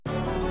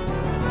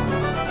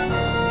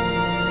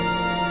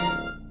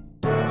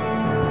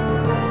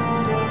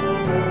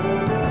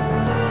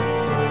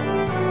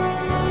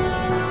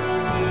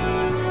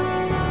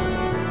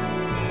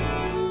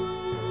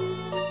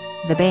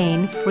the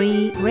Baen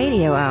Free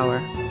Radio Hour.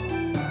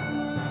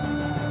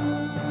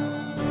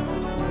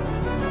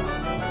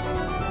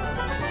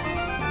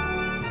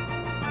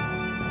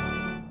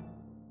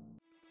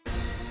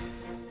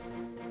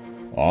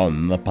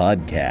 On the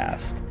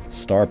podcast,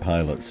 star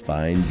pilots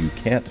find you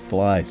can't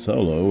fly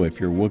solo if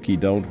your Wookiee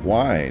don't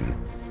whine.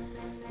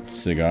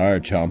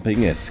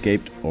 Cigar-chomping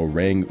escaped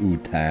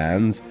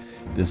orang-utans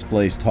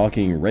displace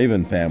talking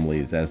raven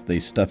families as they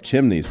stuff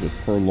chimneys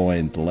with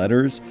purloined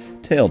letters,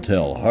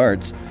 telltale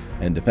hearts,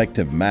 and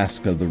defective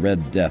Mask of the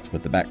Red Death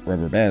with the back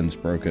rubber bands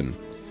broken.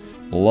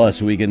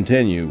 Plus, we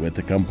continue with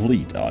the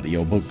complete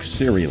audiobook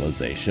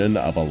serialization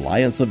of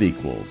Alliance of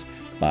Equals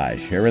by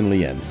Sharon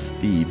Lee and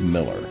Steve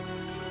Miller.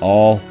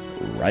 All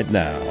right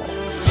now.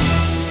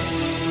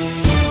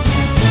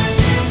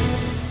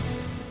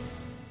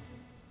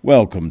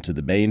 Welcome to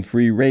the Baen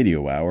Free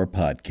Radio Hour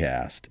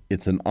podcast.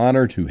 It's an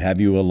honor to have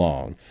you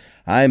along.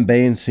 I'm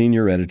Baen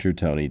Senior Editor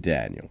Tony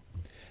Daniel.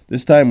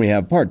 This time we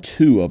have part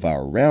 2 of our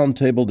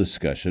roundtable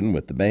discussion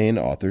with the Baen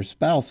author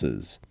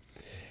spouses.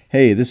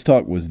 Hey, this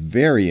talk was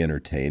very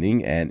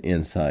entertaining and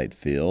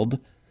insight-filled.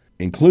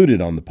 Included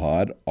on the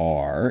pod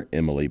are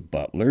Emily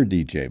Butler,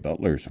 DJ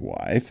Butler's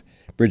wife,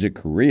 Bridget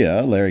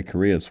Correia, Larry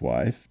Correia's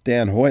wife,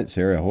 Dan Hoyt,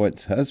 Sarah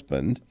Hoyt's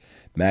husband,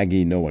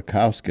 Maggie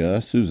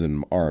Nowakowska,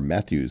 Susan R.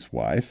 Matthews'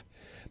 wife,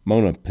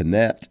 Mona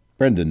Pinette,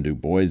 Brendan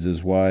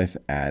DuBois' wife,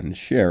 and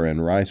Sharon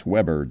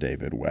Rice-Weber,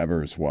 David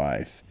Weber's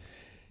wife.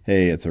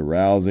 Hey, it's a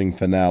rousing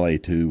finale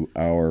to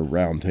our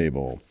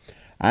roundtable.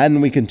 And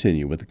we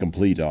continue with the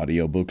complete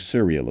audiobook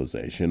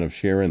serialization of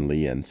Sharon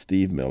Lee and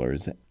Steve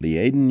Miller's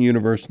Liaden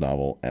Universe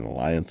novel, An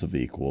Alliance of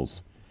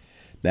Equals.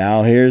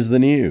 Now here's the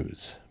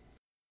news.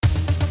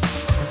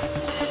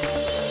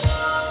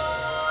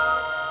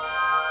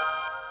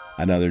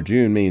 Another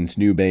June means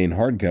new Baen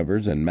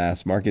hardcovers and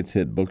mass markets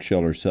hit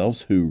bookshelf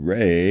shelves.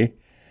 Hooray!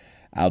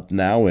 Out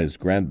now is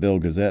Grantville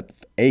Gazette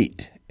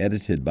 8,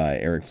 edited by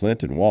Eric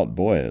Flint and Walt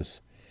Boyes.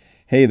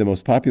 Hey, the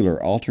most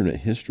popular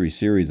alternate history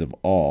series of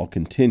all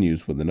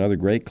continues with another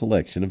great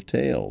collection of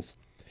tales.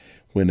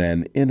 When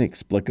an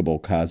inexplicable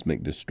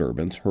cosmic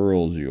disturbance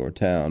hurls your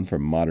town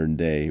from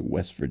modern-day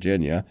West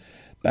Virginia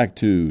back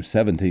to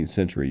 17th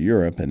century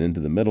Europe and into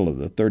the middle of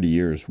the 30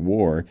 Years'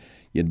 War,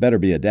 you'd better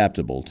be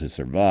adaptable to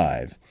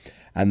survive.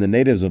 And the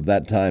natives of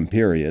that time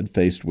period,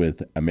 faced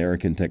with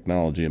American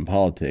technology and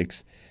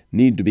politics,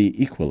 need to be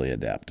equally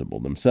adaptable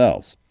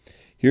themselves.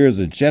 Here is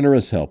a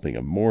generous helping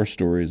of more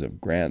stories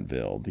of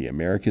Grantville, the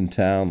American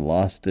town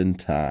lost in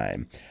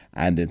time,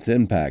 and its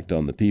impact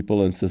on the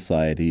people and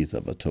societies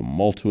of a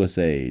tumultuous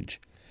age.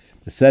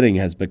 The setting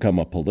has become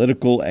a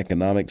political,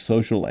 economic,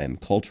 social, and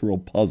cultural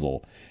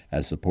puzzle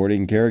as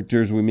supporting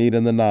characters we meet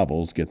in the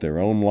novels get their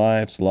own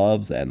lives,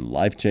 loves, and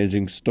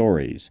life-changing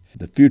stories.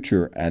 The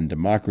future and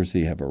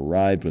democracy have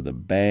arrived with a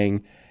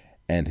bang,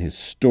 an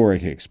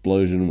historic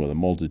explosion with a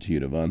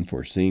multitude of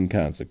unforeseen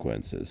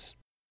consequences.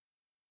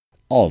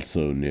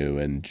 Also new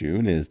in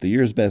June is The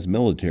Year's Best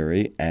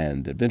Military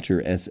and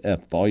Adventure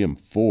SF Volume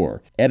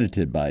 4,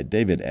 edited by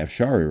David F.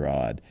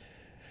 Sharirod.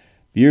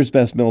 The Year's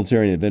Best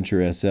Military and Adventure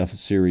SF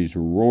series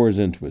roars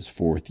into its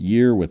 4th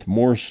year with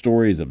more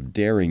stories of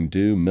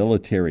daring-do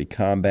military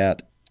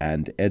combat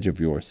and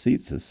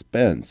edge-of-your-seat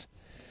suspense.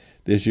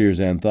 This year's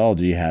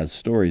anthology has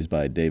stories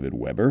by David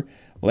Weber,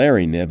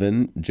 Larry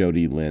Niven,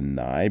 Jody Lynn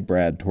Nye,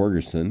 Brad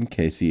Torgerson,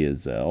 Casey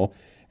Ezell,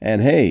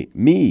 and hey,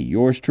 me,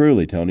 yours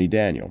truly, Tony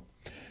Daniel.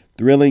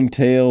 Thrilling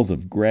tales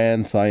of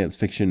grand science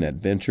fiction,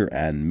 adventure,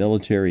 and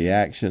military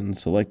action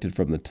selected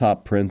from the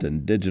top print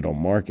and digital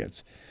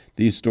markets.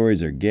 These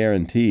stories are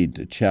guaranteed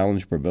to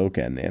challenge, provoke,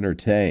 and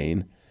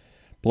entertain.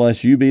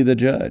 Plus, you be the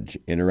judge.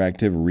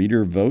 Interactive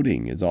reader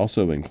voting is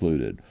also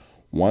included.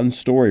 One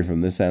story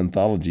from this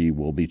anthology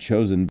will be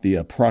chosen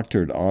via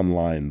proctored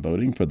online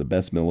voting for the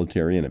Best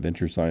Military and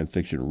Adventure Science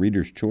Fiction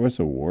Reader's Choice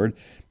Award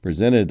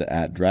presented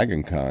at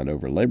DragonCon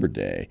over Labor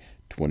Day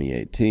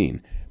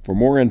 2018. For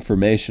more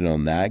information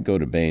on that, go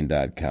to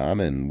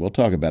Baen.com, and we'll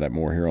talk about it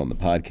more here on the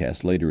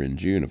podcast later in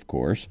June, of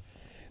course.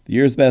 The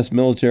Year's Best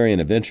Military and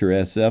Adventure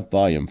SF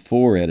Volume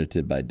 4,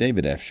 edited by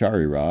David F.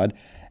 Sharirod,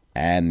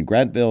 and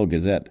Grantville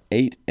Gazette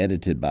 8,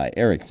 edited by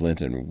Eric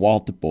Flint and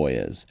Walt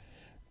Boyes.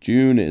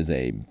 June is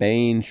a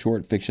Baen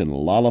short fiction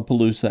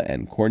Lollapalooza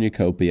and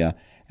cornucopia,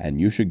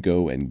 and you should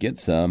go and get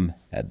some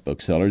at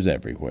booksellers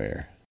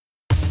everywhere.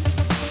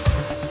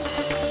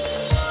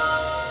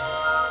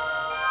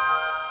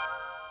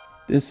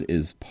 This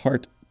is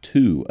part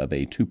 2 of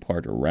a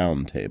 2-part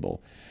roundtable.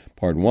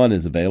 Part 1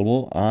 is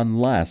available on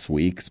last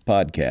week's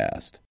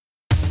podcast.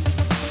 I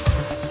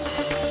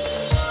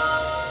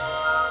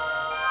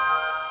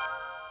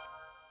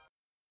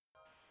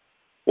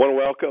want to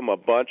welcome a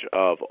bunch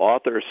of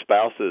author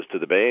spouses to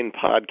the Baen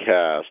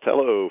podcast.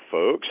 Hello,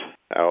 folks.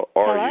 How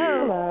are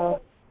you?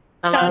 Hello.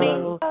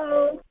 Hello.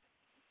 Hello.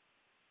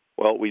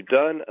 Well, we've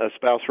done a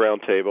spouse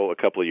roundtable a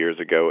couple of years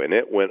ago, and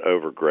it went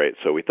over great,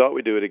 so we thought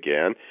we'd do it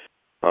again.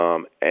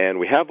 And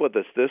we have with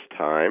us this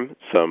time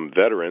some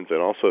veterans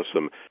and also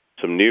some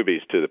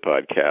newbies to the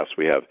podcast.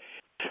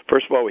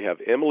 First of all, we have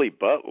Emily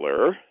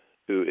Butler,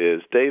 who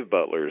is Dave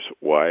Butler's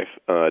wife.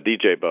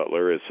 DJ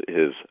Butler is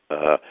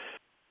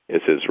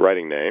his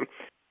writing name.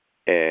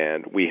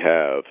 And we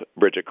have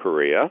Bridget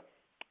Correia,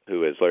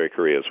 who is Larry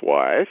Correia's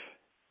wife.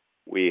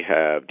 We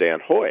have Dan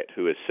Hoyt,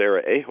 who is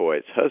Sarah A.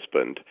 Hoyt's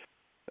husband.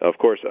 Of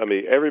course, I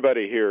mean,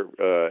 everybody here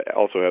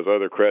also has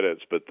other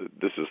credits, but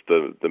this is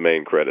the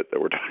main credit that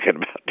we're talking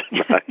about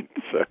tonight.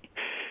 So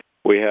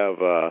we have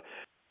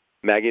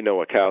Maggie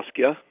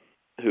Nowakowska,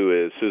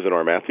 who is Susan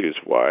R. Matthews'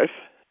 wife.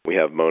 We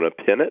have Mona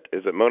Pinette.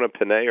 Is it Mona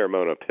Pinette or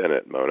Mona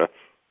Pinette, Mona?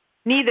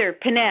 Neither,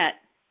 Pinette.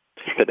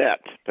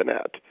 Pinette.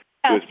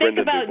 Think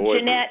about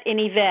Jeanette and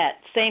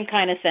Yvette, same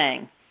kind of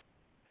thing.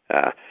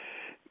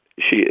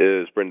 She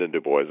is Brendan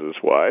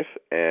DuBois' wife,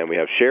 and we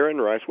have Sharon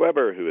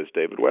Rice-Weber, who is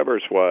David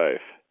Weber's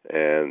wife.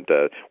 And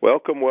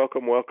welcome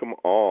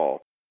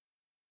all.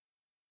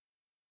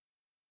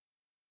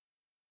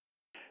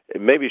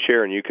 Maybe,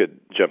 Sharon, you could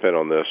jump in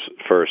on this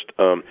first.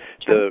 Sure.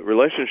 The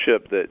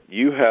relationship that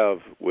you have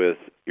with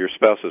your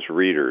spouse's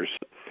readers,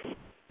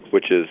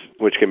 which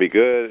can be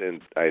good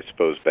and I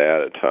suppose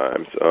bad at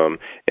times.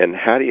 And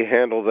how do you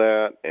handle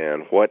that?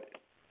 And what's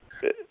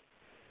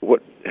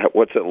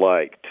it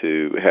like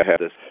to have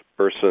this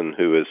person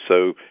who is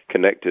so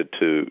connected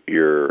to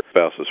your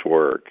spouse's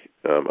work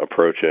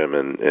approach him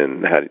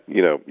and how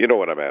you know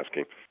what I'm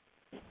asking?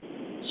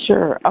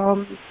 Sure.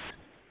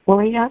 Well,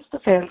 he has the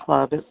fan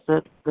club. It's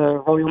the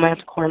Royal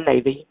Manticore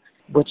Navy,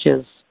 which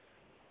is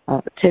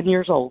 10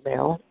 years old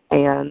now,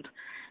 and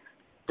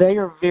they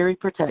are very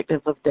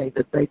protective of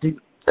David. They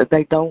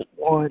don't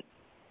want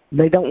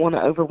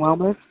to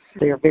overwhelm us.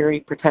 They are very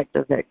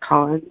protective at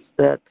cons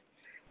that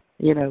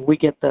we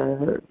get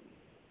the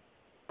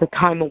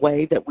time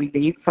away that we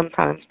need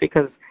sometimes,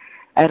 because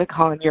at a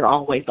con you're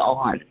always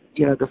on.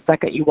 The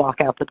second you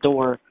walk out the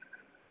door,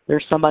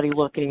 there's somebody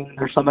looking,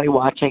 there's somebody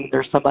watching,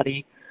 there's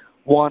somebody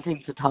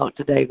wanting to talk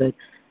to David.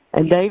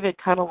 And David,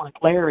 kind of like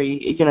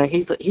Larry,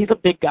 he's a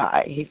big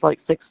guy. He's like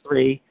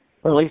 6'3",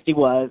 or at least he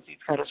was. He's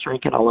kind of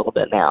shrinking a little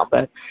bit now,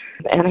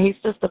 and he's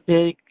just a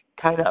big,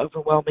 kind of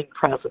overwhelming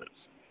presence.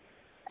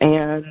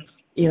 And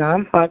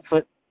I'm 5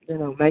 foot,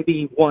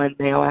 maybe 1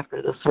 now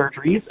after the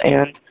surgeries,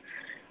 and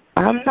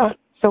I'm not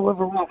so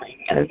overwhelming.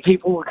 And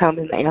people will come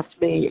and ask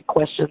me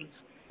questions,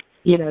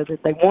 that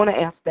they want to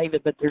ask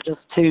David, but they're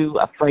just too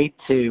afraid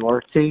to,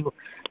 or too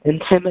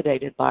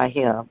intimidated by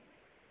him.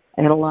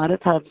 And a lot of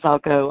times I'll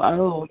go,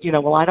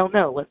 well, I don't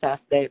know. Let's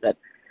ask David.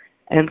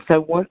 And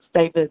so once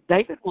David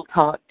will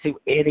talk to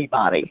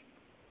anybody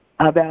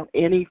about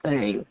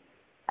anything,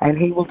 and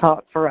he will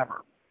talk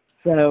forever.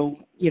 So,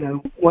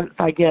 once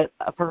I get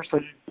a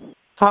person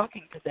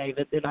talking to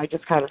David, then I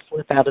just kind of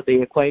slip out of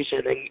the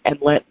equation and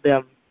let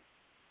them,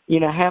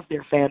 have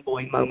their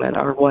fanboy moment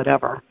or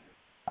whatever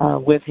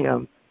with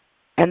him.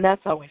 And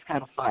that's always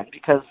kind of fun,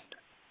 because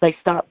they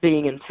stop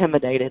being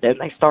intimidated and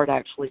they start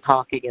actually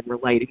talking and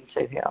relating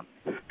to him.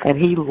 And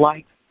he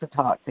likes to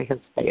talk to his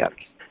fans.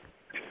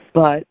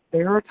 But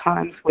there are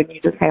times when you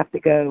just have to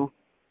go,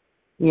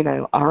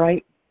 all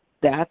right,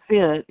 that's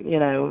it.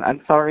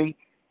 I'm sorry,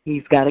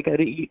 he's got to go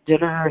to eat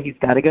dinner, he's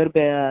got to go to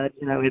bed,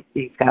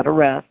 he's got to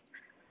rest.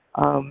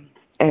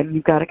 And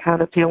you've got to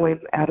kind of peel him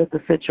out of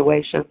the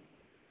situation.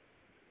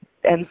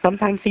 And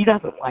sometimes he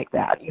doesn't like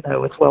that,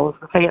 as well as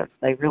the fans.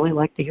 They really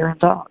like to hear him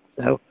talk.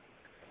 So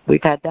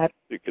we've had that.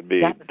 You could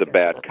be the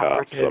bad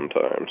cop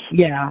sometimes.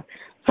 Yeah,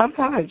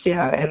 sometimes,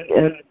 yeah.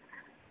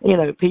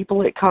 And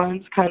people at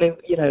cons kind of,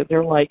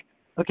 they're like,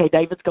 okay,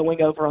 David's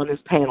going over on his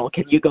panel.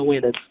 Can you go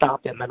in and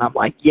stop him? And I'm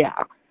like,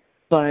 yeah.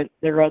 But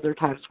there are other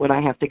times when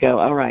I have to go,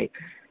 all right,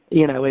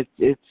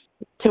 it's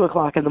 2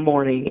 o'clock in the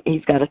morning.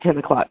 He's got a 10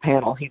 o'clock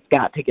panel. He's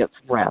got to get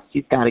some rest.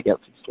 He's got to get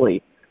some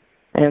sleep.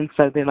 And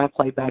so then I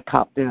play bad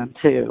cop then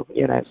too,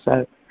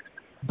 so.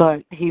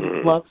 But he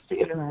loves to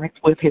interact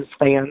with his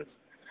fans.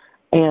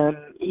 And,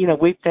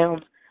 we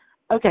found,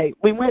 okay,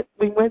 we went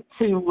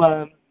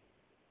to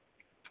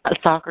a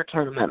soccer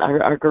tournament.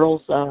 Our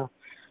girls'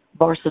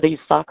 varsity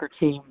soccer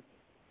team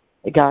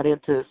got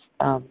into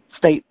the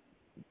state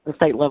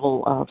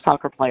level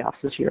soccer playoffs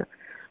this year.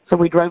 So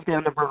we drove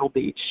down to Myrtle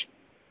Beach.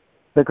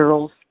 The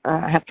girls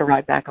have to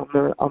ride back on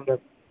the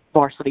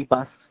varsity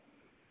bus,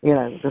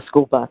 the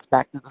school bus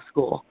back to the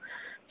school.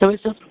 So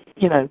it's just,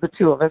 the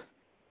two of us.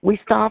 We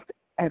stopped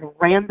at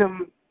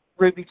random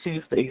Ruby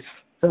Tuesdays.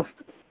 Just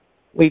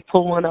we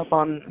pull one up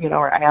on,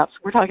 our apps.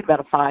 We're talking about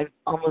a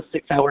almost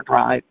 6-hour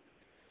drive.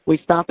 We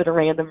stop at a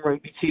random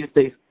Ruby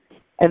Tuesdays,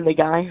 and the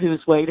guy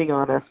who's waiting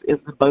on us is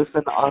the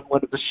bosun on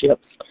one of the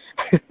ships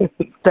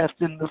that's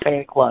in the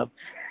fan club.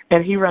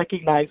 And he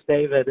recognized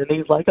David, and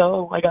he's like,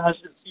 oh, my gosh,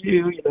 it's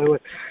you,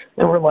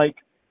 And we're like,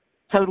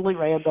 totally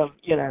random,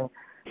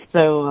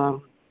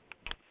 So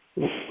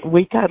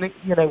we kind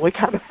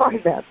of find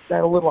that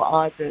a little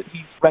odd that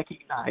he's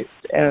recognized.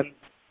 And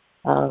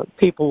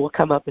people will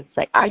come up and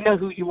say, I know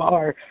who you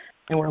are.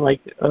 And we're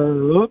like,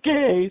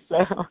 okay. So,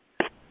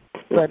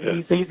 but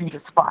he's easy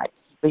to spot,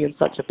 being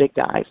such a big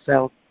guy.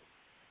 So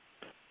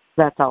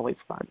that's always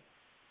fun.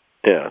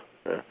 Yeah.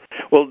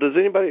 Well, does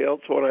anybody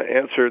else want to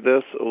answer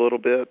this a little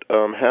bit?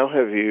 How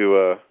have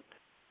you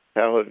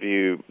how have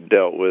you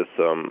dealt with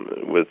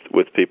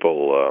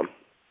people,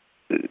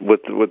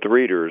 with the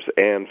readers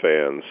and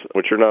fans,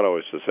 which are not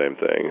always the same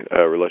thing,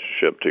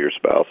 relationship to your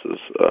spouse's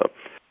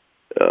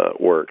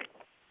work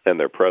and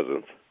their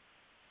presence?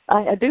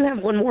 I do have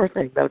one more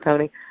thing, though,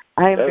 Tony.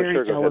 I am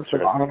very jealous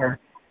of Honor.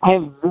 I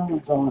am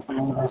very jealous of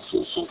Honor.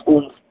 She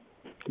spends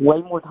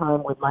way more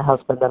time with my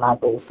husband than I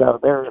do, so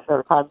there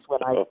are times when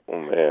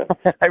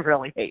I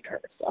really hate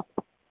her. So.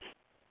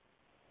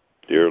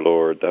 Dear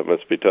Lord, that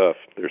must be tough.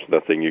 There's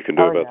nothing you can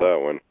do about that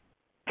one.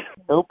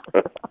 Nope.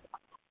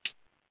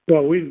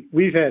 Well,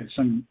 we've had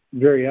some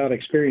very odd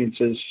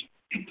experiences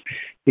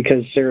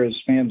because Sarah's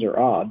fans are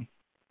odd,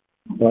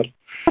 but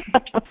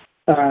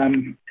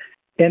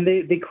and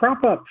they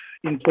crop up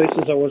in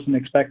places I wasn't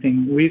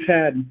expecting. We've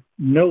had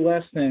no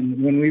less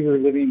than, when we were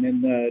living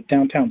in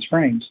downtown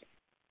Springs,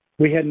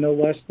 we had no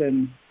less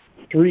than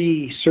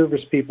 3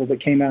 service people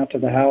that came out to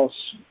the house,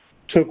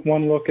 took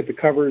one look at the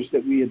covers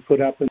that we had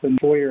put up in the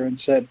foyer and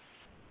said,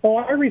 "Oh,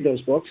 I read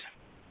those books."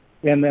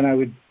 And then I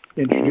would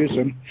introduce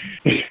them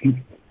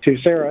to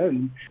Sarah,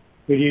 and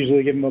we'd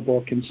usually give them a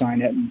book and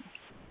sign it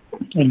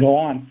and go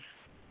on.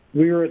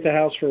 We were at the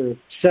house for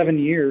 7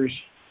 years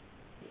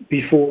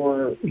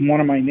before one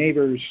of my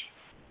neighbors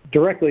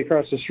directly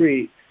across the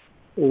street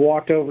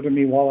walked over to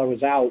me while I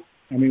was out.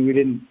 I mean, we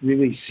didn't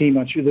really see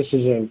much. This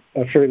is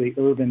a fairly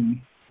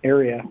urban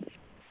area.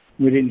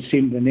 We didn't see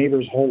the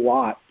neighbors a whole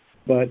lot.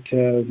 But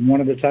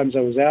one of the times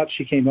I was out,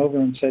 she came over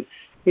and said,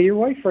 "Hey, your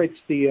wife writes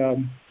the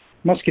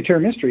Musketeer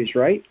Mysteries,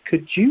 right?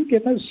 Could you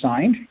get those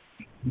signed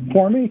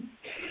for me?"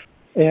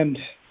 And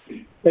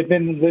I'd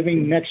been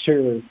living next to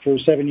her for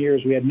 7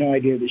 years. We had no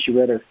idea that she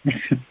read her.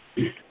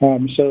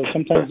 So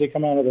sometimes they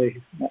come out of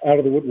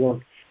the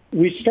woodwork.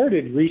 We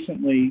started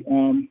recently.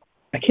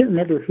 I can't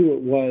remember who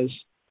it was.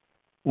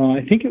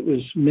 I think it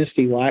was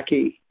Misty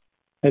Lackey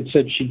had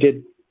said she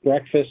did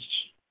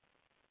breakfasts.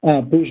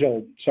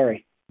 Bujold,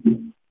 sorry.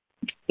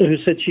 Who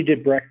said she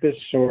did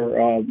breakfasts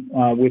or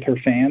with her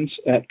fans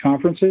at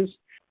conferences.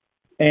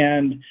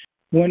 And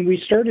when we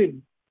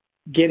started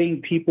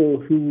getting people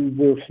who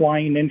were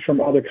flying in from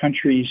other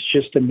countries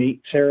just to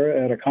meet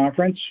Sarah at a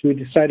conference, we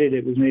decided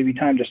it was maybe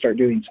time to start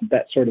doing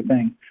that sort of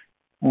thing.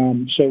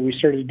 So we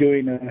started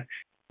doing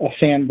a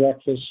fan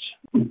breakfast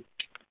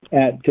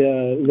at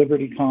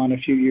LibertyCon a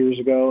few years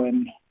ago,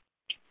 and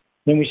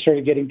then we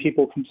started getting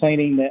people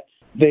complaining that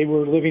they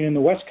were living in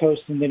the West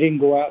Coast and they didn't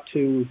go out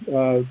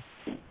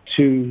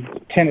to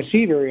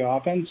Tennessee very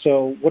often.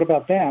 So what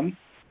about them?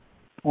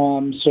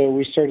 So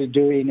we started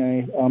doing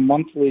a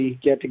monthly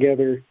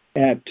get-together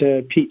at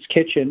Pete's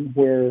Kitchen,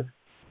 where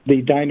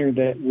the diner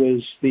that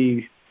was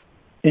the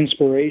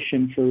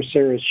inspiration for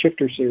Sarah's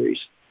Shifter series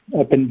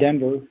up in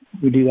Denver.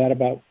 We do that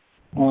about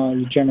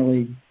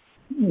generally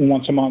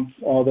once a month,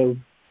 although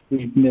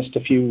we've missed a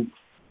few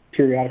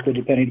periodically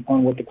depending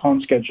upon what the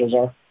con schedules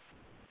are.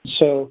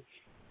 So,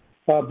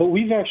 but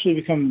we've actually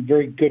become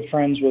very good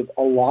friends with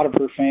a lot of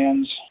her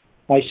fans.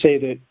 I say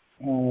that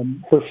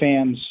her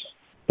fans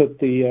put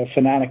the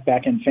fanatic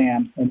back in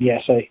fan, and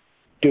yes, I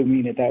do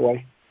mean it that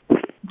way.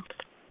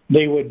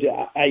 They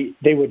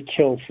would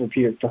kill for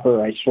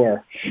her, I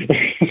swear.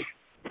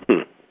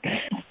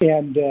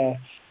 and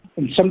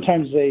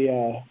sometimes they,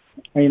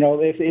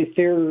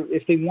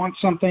 if they want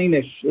something,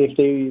 if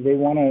they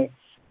want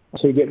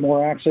to get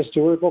more access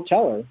to her, they'll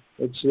tell her.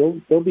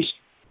 They'll be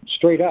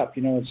straight up.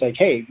 It's like,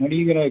 hey, when are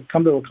you going to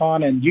come to a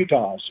con in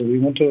Utah? So we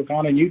went to a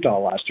con in Utah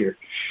last year,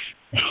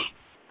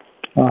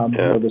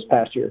 or this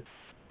past year.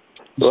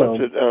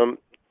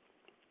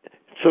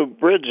 So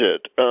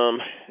Bridget,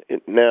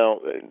 now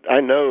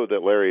I know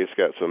that Larry's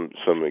got some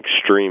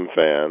extreme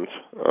fans,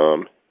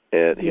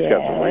 and he's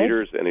got some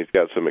readers, and he's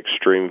got some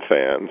extreme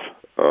fans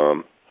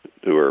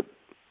who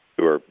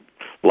are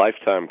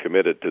lifetime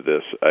committed to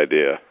this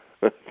idea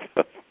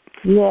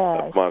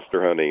of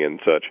monster hunting and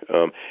such.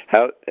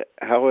 How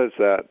has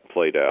that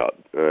played out?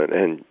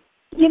 And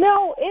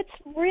it's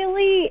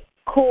really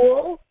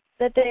cool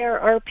that there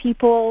are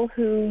people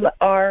who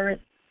are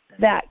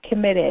that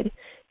committed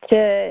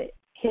to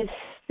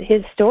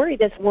his story,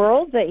 this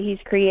world that he's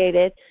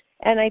created,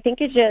 and I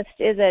think it just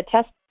is a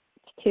test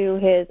to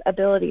his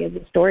ability as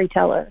a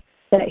storyteller,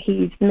 that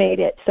he's made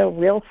it so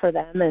real for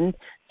them and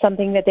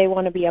something that they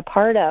want to be a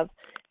part of.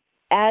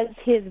 As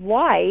his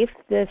wife,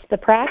 the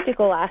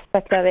practical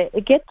aspect of it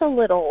gets a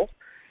little,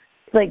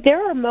 like,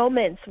 there are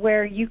moments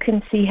where you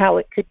can see how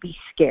it could be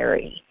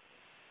scary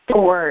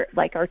for,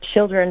 like, our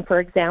children, for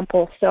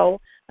example. So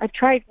I've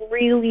tried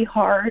really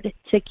hard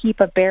to keep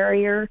a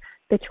barrier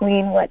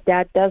between what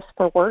Dad does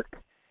for work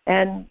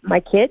and my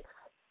kids,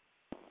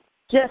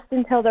 just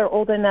until they're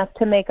old enough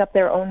to make up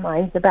their own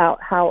minds about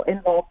how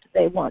involved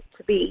they want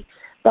to be.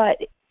 But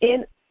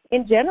in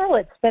general,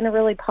 it's been a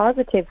really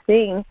positive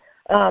thing.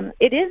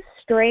 It is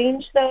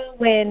strange, though,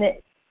 when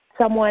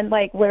someone,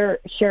 like where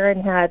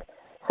Sharon had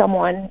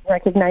someone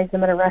recognize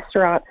them at a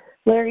restaurant.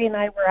 Larry and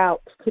I were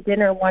out to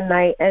dinner one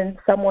night, and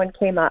someone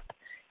came up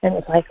and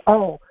was like,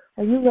 "Oh,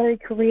 are you Larry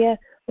Correia?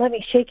 Let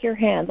me shake your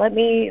hand. Let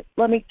me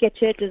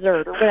get you a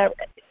dessert," or whatever.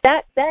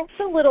 That's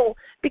a little,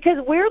 because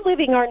we're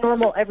living our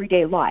normal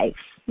everyday life.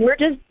 We're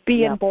just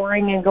being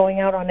boring and going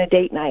out on a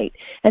date night,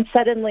 and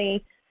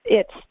suddenly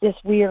it's this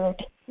weird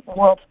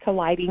worlds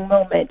colliding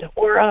moment.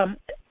 Or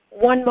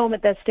one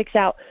moment that sticks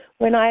out,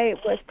 when I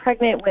was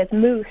pregnant with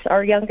Moose,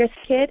 our youngest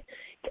kid.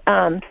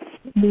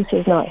 Moose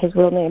is not his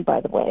real name,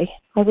 by the way.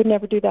 I would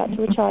never do that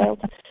to a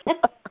child.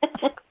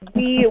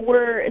 We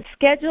were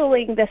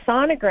scheduling the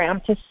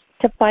sonogram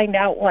to find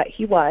out what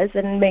he was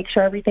and make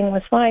sure everything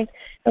was fine.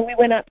 And we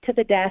went up to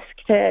the desk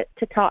to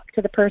talk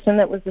to the person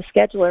that was the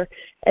scheduler,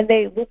 and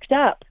they looked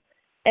up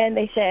and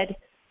they said,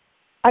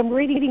 "I'm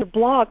reading your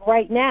blog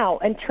right now,"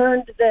 and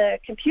turned the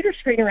computer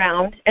screen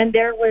around, and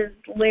there was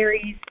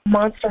Larry's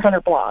Monster Hunter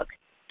blog.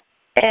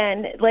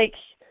 And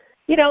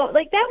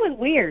that was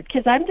weird,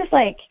 because I'm just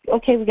like,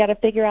 okay, we got to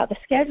figure out the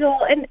schedule.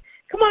 And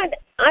come on,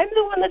 I'm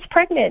the one that's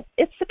pregnant.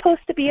 It's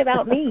supposed to be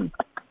about me.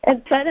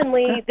 And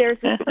suddenly there's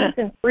this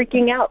person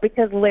freaking out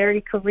because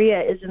Larry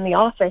Correia is in the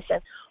office,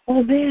 and,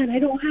 oh, man, I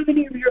don't have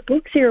any of your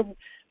books here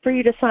for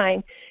you to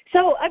sign.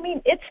 So, I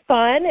mean, it's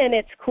fun and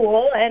it's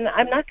cool, and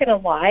I'm not going to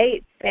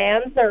lie,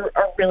 fans are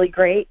really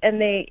great,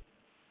 and they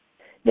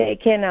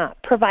can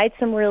provide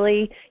some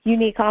really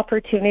unique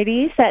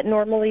opportunities that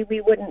normally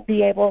we wouldn't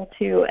be able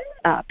to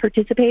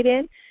participate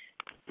in.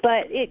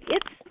 But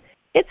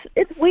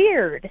it's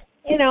weird,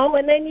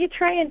 and then you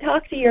try and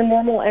talk to your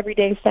normal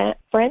everyday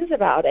friends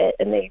about it,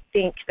 and they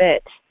think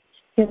that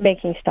you're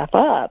making stuff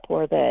up,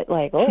 or that,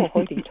 like, oh,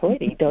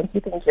 hoity-toity, don't you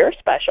think you're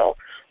special?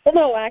 Well,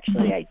 no,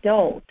 actually, I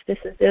don't. This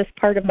is just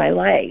part of my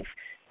life,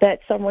 that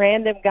some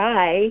random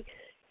guy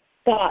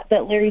thought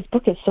that Larry's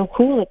book is so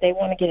cool that they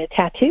want to get a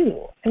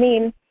tattoo. I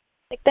mean,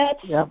 that's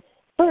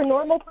for a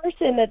normal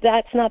person,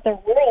 that's not their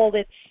world.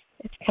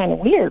 It's kind of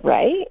weird,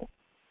 right?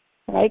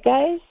 Right,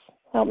 guys?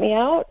 Help me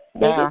out.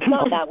 Maybe it's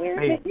not that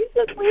weird. Maybe it's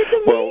just weird to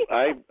me. Well,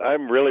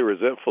 I'm really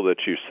resentful that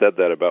you said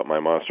that about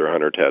my Monster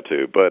Hunter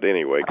tattoo. But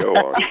anyway, go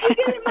on. You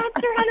get a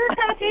Monster Hunter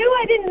tattoo?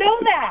 I didn't know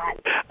that.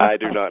 I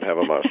do not have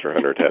a Monster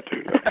Hunter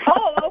tattoo. No.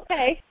 Oh,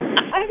 okay.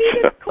 I mean,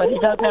 it's cool. But he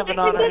does have an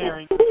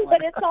honorary.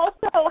 But it's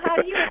also, how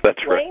do you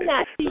explain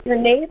that to your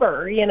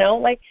neighbor?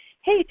 Like,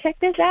 hey, check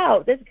this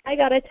out. This guy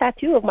got a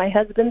tattoo of my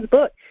husband's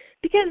book.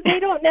 Because they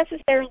don't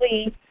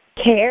necessarily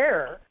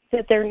care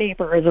that their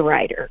neighbor is a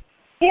writer.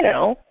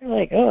 They're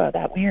like, oh,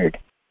 that's weird.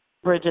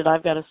 Bridget,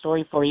 I've got a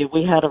story for you.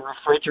 We had a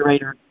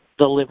refrigerator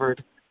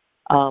delivered,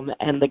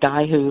 and the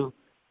guy who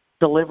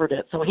delivered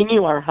it, so he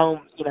knew our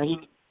home.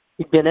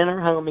 He'd been in our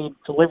home. He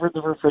delivered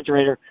the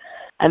refrigerator,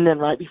 and then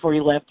right before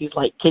he left, he's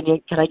like, "Can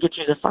I get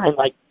you to sign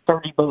like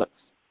 30 books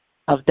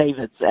of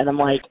David's?" And I'm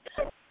like,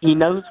 he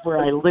knows where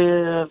I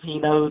live. He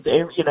knows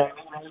he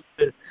knows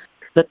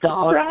the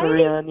dogs are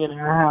in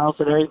our house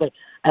and everything.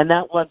 And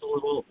that was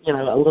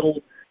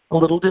a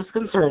little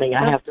disconcerting,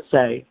 I have to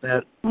say.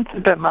 That's a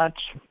bit much.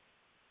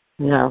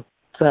 Yeah.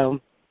 So,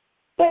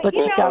 but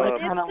you gotta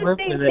it's kind of the live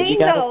same with it. thing,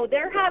 though.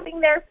 They're having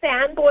their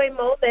fanboy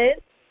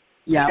moment.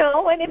 Yeah.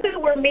 And if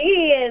it were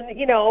me and,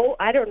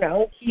 I don't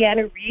know,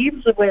 Keanu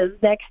Reeves was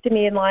next to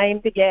me in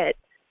line to get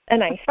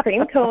an ice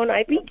cream cone,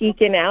 I'd be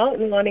geeking out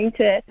and wanting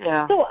to.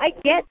 Yeah. So I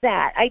get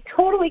that. I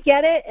totally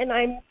get it, and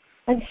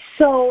I'm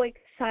so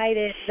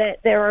excited that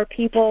there are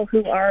people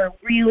who are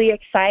really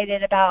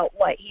excited about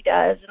what he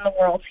does and the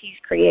worlds he's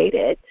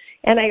created.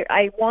 And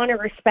I want to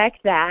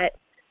respect that,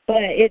 but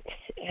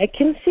I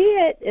can see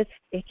it.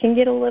 It can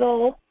get a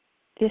little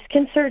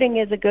disconcerting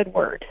is a good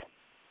word.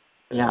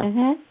 Yeah.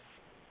 Mm-hmm.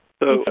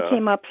 So, it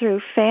came up through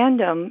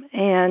fandom,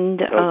 and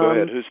go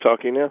ahead. Who's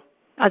talking now?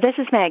 This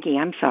is Maggie.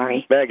 I'm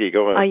sorry. Maggie,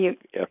 go ahead. Are you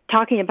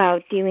talking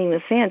about dealing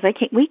with fans?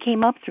 We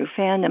came up through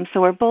fandom,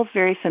 so we're both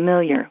very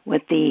familiar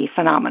with the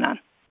phenomenon.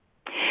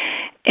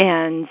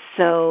 And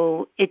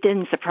so it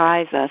didn't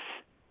surprise us.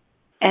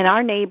 And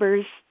our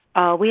neighbors,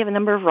 we have a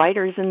number of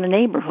writers in the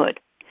neighborhood.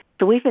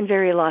 So we've been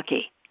very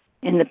lucky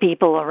in the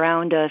people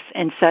around us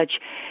and such.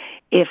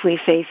 If we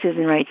say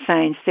Susan writes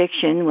science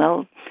fiction,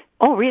 well,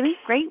 oh, really?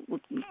 Great.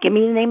 Give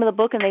me the name of the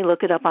book, and they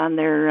look it up on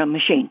their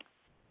machine,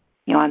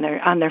 on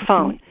their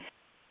phone.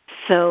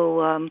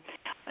 So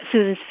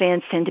Susan's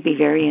fans tend to be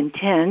very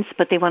intense,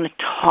 but they want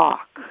to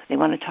talk. They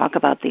want to talk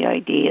about the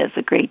ideas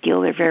a great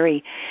deal. They're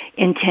very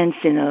intense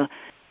in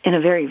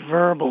a very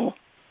verbal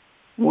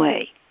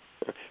way.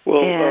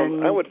 Well,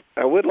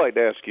 I would like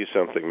to ask you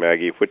something,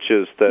 Maggie, which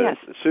is that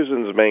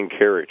Susan's main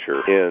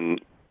character in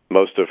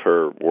most of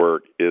her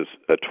work is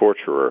a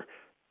torturer.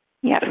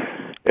 Yes.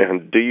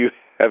 And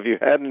have you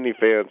had any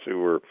fans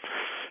who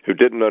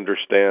didn't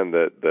understand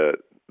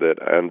that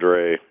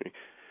Andre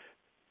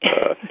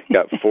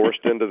got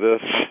forced into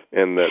this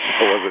and that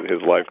wasn't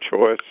his life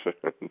choice?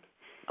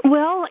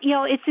 Well,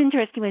 it's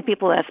interesting when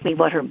people ask me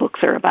what her books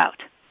are about.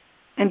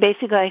 And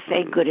basically I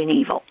say good and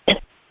evil.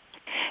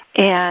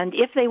 And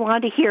if they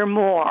want to hear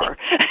more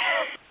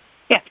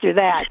after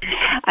that,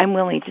 I'm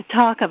willing to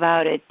talk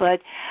about it. But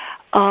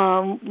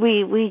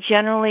we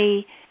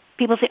generally,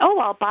 people say, "Oh,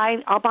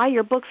 I'll buy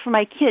your books for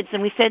my kids,"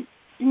 and we said,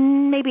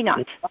 maybe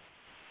not.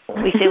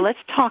 We say, let's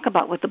talk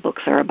about what the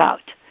books are about.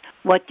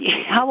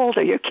 How old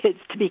are your kids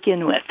to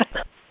begin with?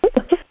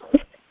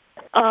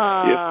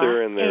 If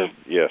they're in their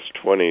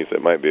 20s,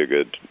 it might be a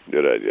good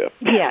idea.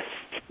 Yes,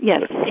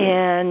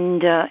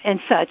 and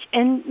such,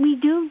 and we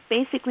do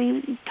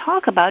basically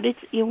talk about it.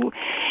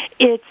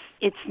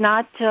 It's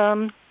not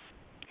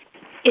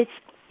it's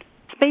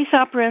space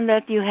opera in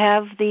that you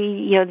have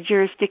the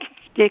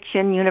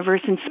jurisdiction,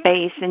 universe, and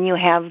space, and you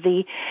have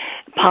the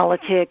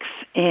politics,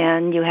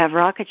 and you have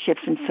rocket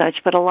ships and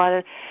such. But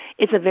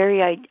it's a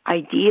very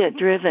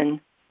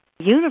idea-driven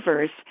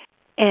universe.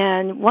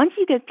 And once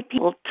you get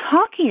people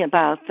talking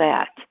about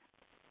that,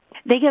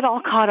 they get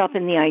all caught up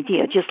in the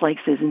idea, just like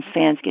Susan's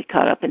fans get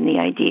caught up in the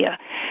idea.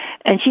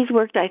 And she's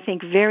worked, I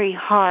think, very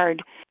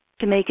hard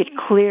to make it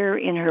clear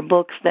in her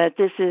books that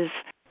this is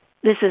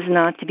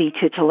not to be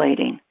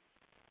titillating.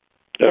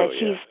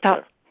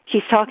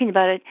 She's talking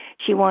about it.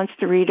 She wants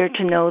the reader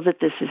to know that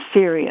this is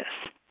serious.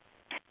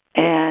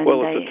 And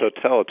it's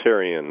a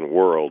totalitarian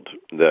world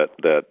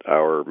that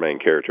our main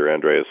character,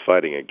 Andre, is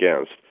fighting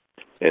against.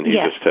 And he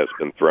just has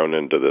been thrown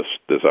into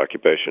this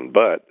occupation,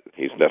 but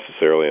he's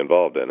necessarily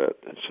involved in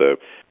it. So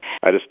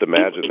I just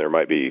imagine there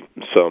might be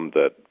some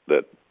that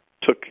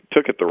took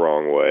it the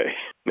wrong way.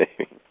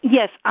 Maybe.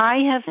 Yes, I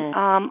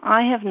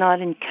have not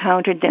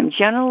encountered them.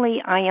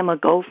 Generally, I am a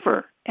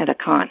gopher at a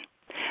con.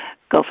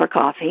 Go for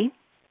coffee.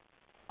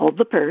 Hold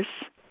the purse.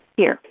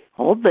 Here,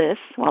 hold this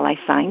while I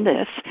sign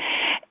this.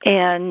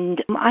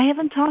 And I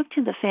haven't talked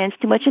to the fans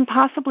too much, and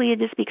possibly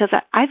it is because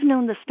I've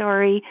known the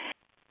story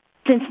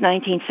since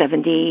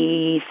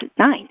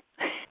 1979.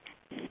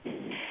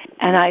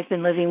 And I've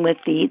been living with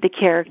the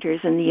characters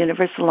in the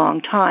universe a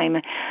long time.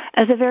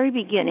 At the very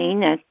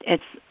beginning,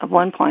 at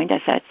one point, I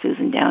sat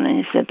Susan down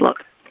and I said, look,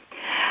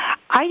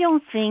 I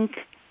don't think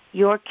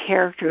your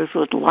characters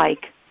would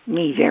like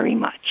me very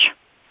much.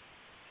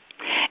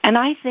 And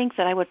I think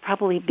that I would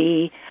probably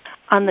be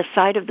on the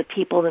side of the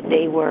people that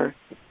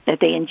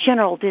they in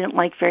general didn't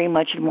like very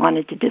much and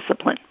wanted to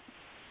discipline.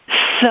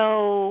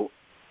 So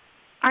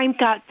I've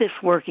got this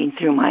working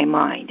through my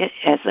mind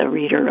as a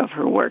reader of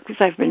her work, because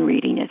I've been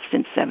reading it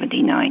since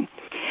 1979.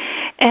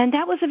 And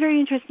that was a very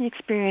interesting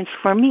experience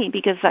for me,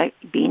 because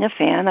being a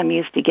fan, I'm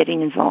used to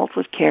getting involved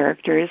with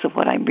characters of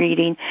what I'm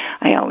reading.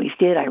 I always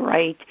did. I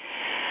write.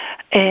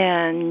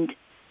 And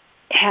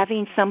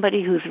having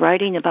somebody who's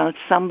writing about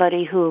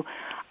somebody who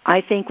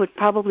I think would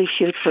probably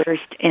shoot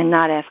first and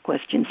not ask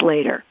questions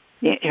later,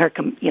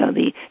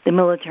 the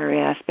military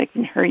aspect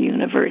in her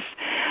universe,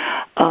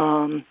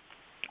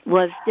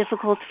 was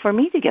difficult for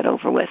me to get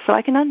over with. So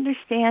I can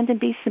understand and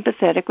be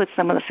sympathetic with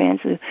some of the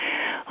fans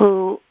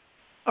who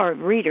are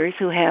readers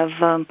who have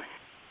an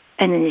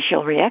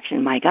initial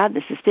reaction. My God,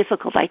 this is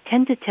difficult. I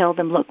tend to tell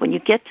them, look, when you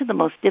get to the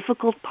most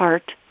difficult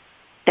part,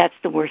 that's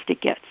the worst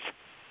it gets.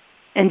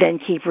 And then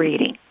keep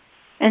reading.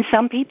 And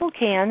some people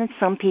can and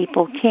some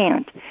people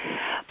can't.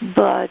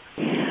 But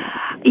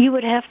you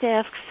would have to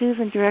ask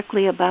Susan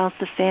directly about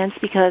the fans,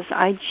 because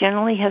I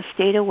generally have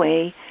stayed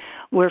away.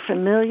 We're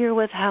familiar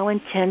with how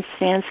intense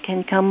fans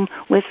can come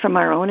with from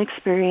our own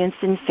experience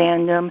in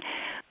fandom.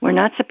 We're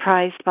not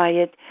surprised by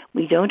it.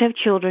 We don't have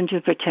children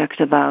to protect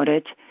about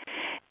it.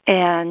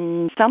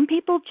 And some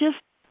people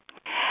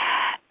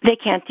they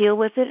can't deal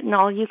with it, and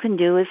all you can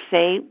do is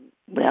say,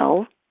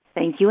 well,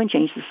 thank you, and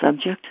change the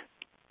subject.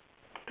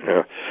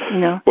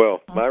 Yeah.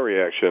 Well, my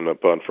reaction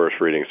upon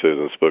first reading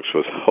Susan's books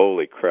was,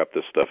 holy crap,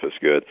 this stuff is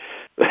good.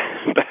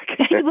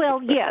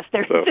 Well, yes.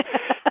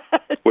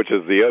 Which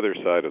is the other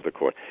side of the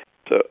coin.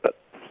 So,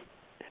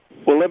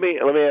 well, let me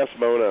ask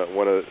Mona,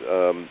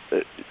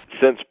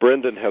 since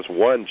Brendan has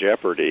won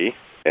Jeopardy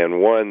and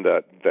won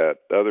that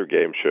other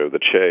game show, The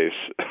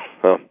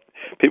Chase,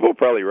 people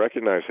probably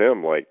recognize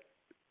him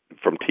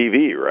from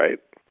TV, right?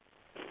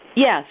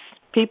 Yes,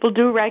 people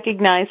do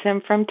recognize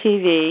him from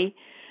TV.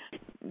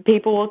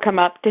 People will come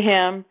up to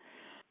him,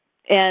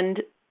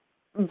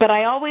 but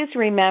I always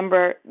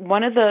remember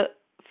one of the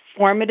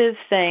formative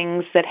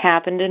things that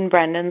happened in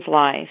Brendan's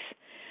life.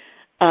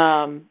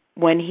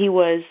 When he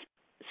was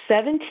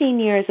 17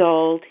 years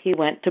old, he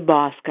went to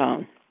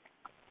Boscone,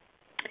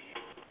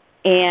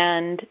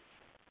 and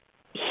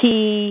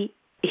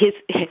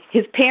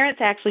his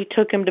parents actually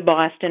took him to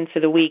Boston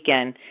for the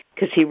weekend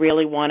because he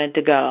really wanted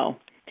to go,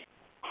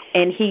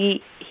 and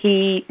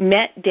he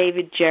met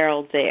David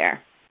Gerald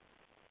there.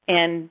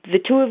 And the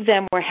two of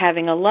them were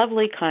having a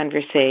lovely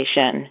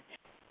conversation.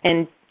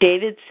 And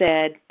David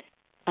said,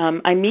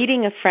 I'm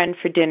meeting a friend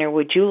for dinner.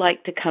 Would you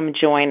like to come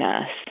join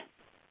us?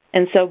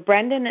 And so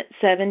Brendan at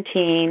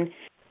 17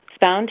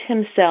 found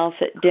himself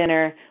at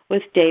dinner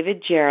with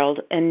David Gerald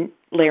and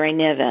Larry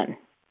Niven.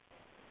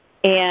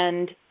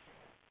 And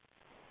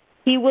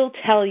he will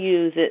tell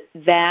you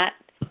that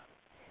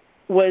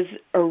was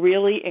a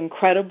really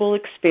incredible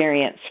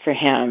experience for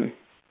him.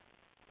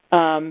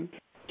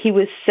 He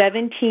was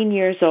 17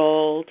 years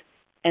old,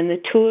 and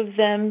the two of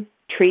them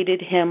treated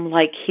him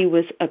like he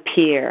was a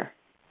peer.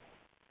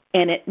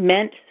 And it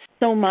meant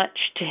so much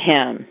to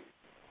him.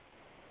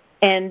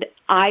 And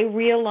I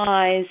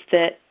realized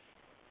that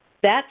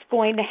that's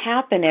going to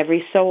happen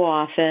every so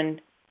often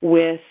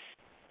with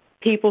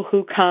people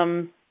who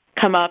come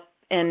up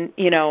and,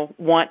 you know,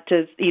 want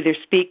to either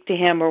speak to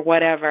him or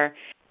whatever,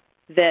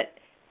 that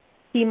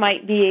he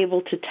might be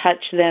able to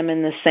touch them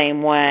in the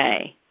same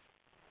way.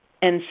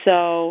 And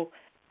so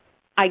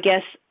I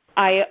guess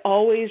I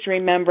always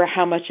remember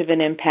how much of an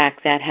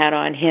impact that had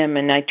on him,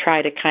 and I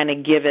try to kind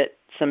of give it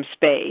some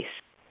space.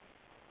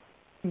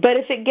 But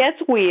if it gets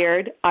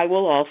weird, I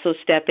will also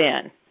step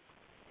in.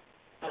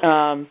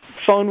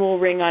 Phone will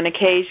ring on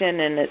occasion,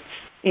 and it's,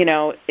 you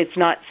know, it's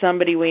not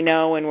somebody we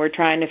know, and we're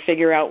trying to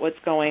figure out what's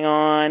going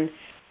on.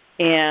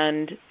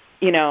 And,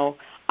 you know,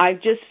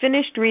 I've just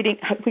finished reading.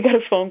 We got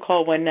a phone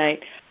call one night.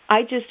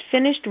 I just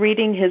finished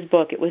reading his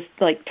book. It was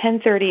like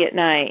 10:30 at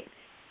night.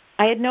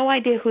 I had no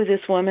idea who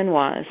this woman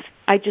was.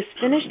 I just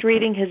finished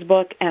reading his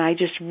book, and I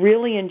just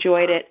really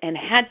enjoyed it and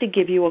had to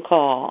give you a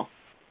call.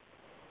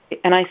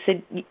 And I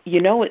said,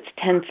 you know it's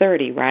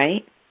 10:30,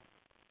 right?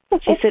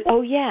 She said,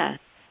 oh, yeah.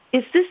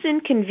 Is this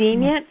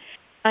inconvenient?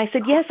 I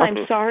said, yes,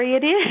 I'm sorry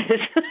it is.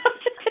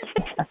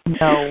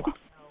 No.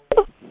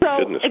 So,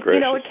 you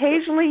know,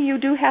 occasionally you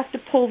do have to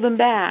pull them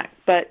back,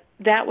 but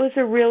that was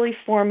a really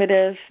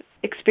formative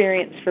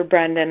experience for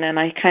Brendan, and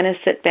I kind of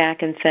sit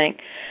back and think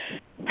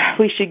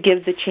we should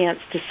give the chance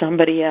to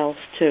somebody else,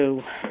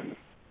 too.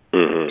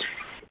 Mm-hmm.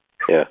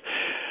 Yeah.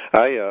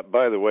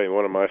 By the way,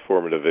 one of my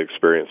formative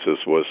experiences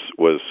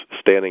was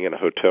standing in a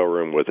hotel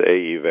room with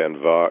A.E. Van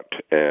Vogt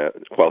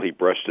while he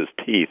brushed his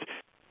teeth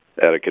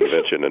at a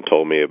convention and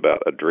told me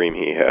about a dream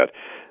he had.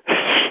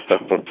 So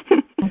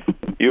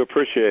you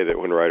appreciate it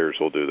when writers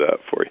will do that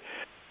for you.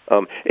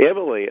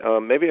 Emily,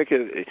 maybe I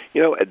could,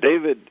 you know,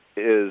 Dave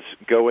is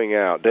going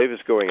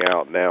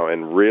out now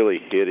and really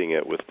hitting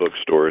it with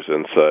bookstores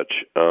and such.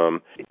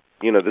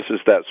 You know, this is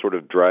that sort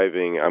of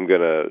driving, I'm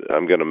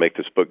gonna make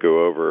this book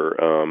go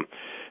over,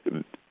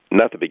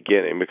 not the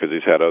beginning, because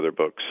he's had other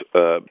books.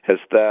 Has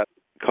that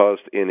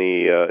caused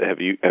any, have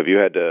you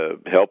had to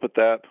help at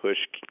that, push,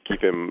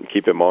 keep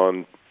him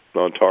on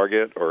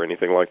target or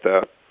anything like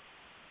that?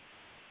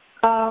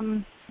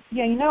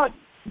 Yeah, you know,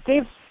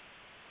 Dave's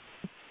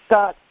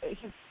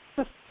he's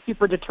just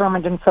super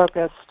determined and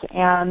focused,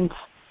 and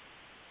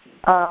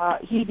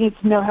he needs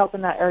no help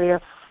in that area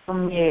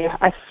from me.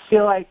 I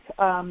feel like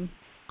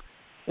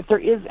if there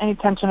is any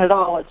tension at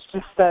all, it's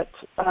just that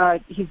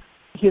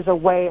he's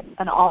away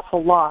an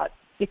awful lot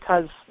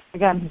because,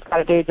 again, he's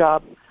got a day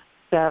job.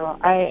 So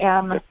I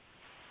am,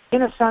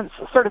 in a sense,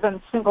 sort of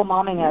been single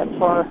momming it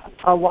for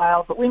a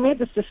while. But we made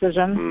this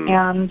decision,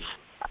 and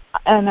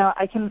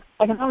I can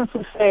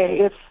honestly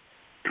say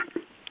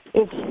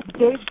if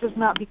Dave does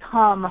not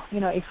become, you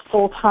know, a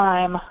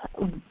full-time,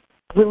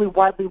 really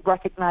widely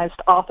recognized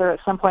author at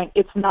some point,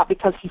 it's not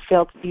because he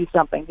failed to do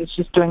something. He's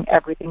just doing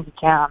everything he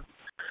can.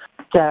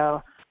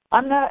 So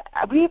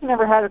we've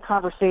never had a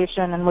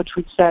conversation in which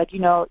we've said, you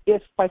know,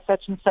 if by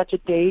such and such a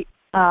date,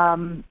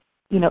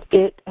 you know,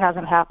 it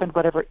hasn't happened,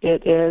 whatever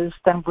it is,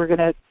 then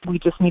we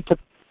just need to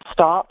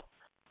stop.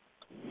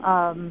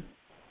 And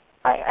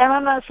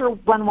I'm not sure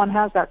when one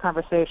has that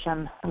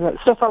conversation.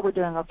 So far we're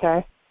doing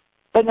okay.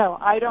 But no,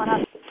 I've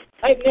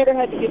never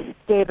had to give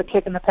Dave a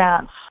kick in the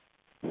pants.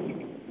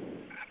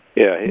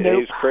 Yeah, Nope.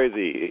 He's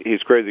crazy. He's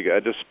crazy. I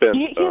just spent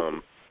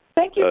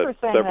thank you for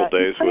saying several that.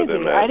 days with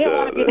him. I didn't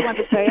want to be the one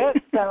to say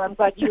it, so I'm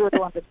glad you were the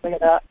one to say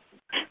that.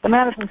 The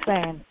man is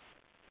insane.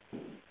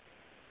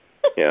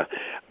 Yeah.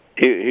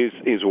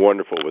 He's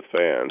wonderful with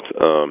fans,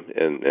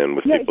 and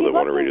with people that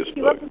want to read his book.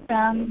 He loves his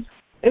fans.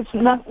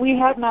 We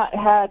have not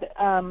had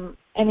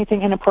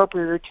anything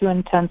inappropriate or too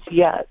intense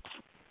yet.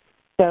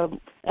 So,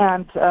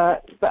 and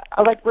but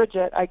like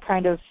Bridget, I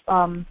kind of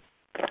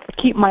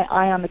keep my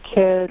eye on the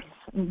kids,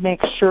 make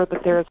sure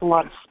that there is a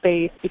lot of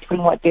space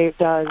between what Dave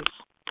does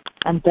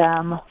and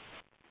them,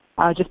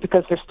 just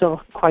because they're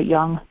still quite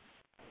young.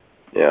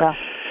 Yeah.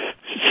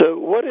 So,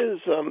 what is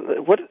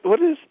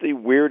the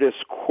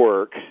weirdest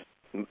quirk?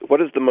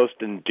 What is the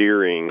most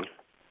endearing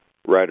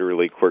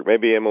writerly quirk?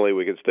 Maybe, Emily,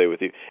 we could stay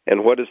with you.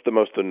 And what is the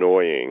most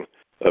annoying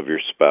of your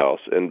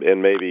spouse?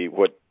 And maybe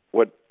what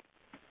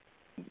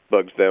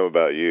bugs them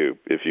about you,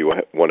 if you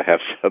want to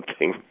have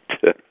something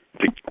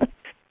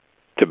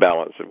to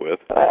balance it with?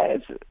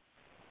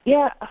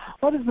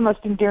 What is the most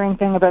endearing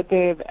thing about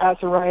Dave as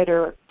a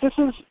writer?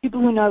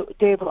 People who know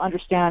Dave will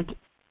understand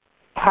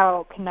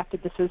how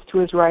connected this is to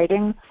his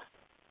writing.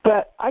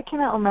 But I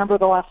cannot remember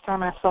the last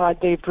time I saw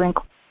Dave drink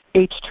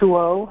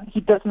H2O.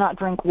 He does not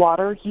drink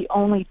water. He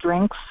only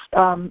drinks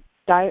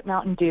Diet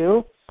Mountain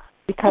Dew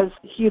because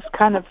he's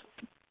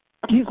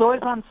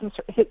always on some,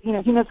 you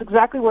know, he knows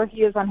exactly where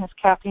he is on his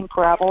caffeine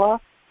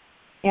parabola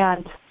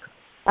and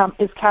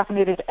is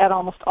caffeinated at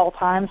almost all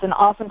times. And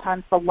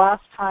oftentimes the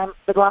last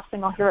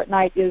thing I'll hear at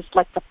night is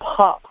like the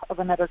pop of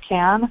another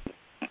can.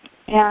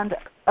 And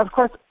of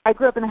course, I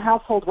grew up in a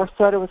household where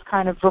soda was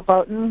kind of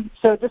verboten.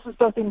 So this is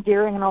both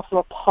endearing and also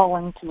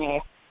appalling to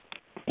me,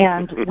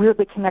 and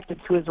weirdly connected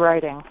to his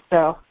writing.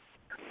 So,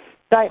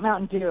 Diet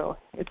Mountain Dew,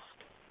 it's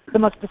the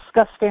most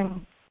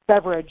disgusting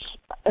beverage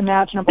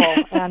imaginable,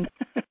 and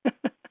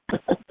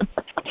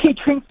he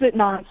drinks it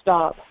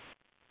nonstop.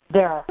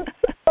 There.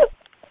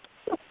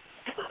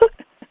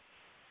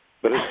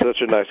 But it's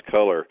such a nice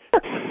color.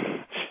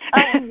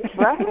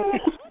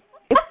 Right?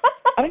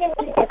 I don't even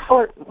know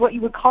what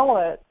you would call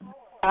it.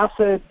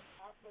 Acid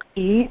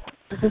E.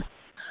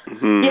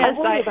 Mm-hmm. Yes,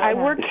 I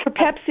worked for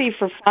Pepsi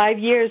for 5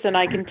 years, and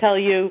I can tell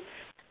you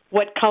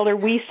what color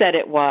we said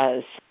it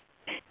was.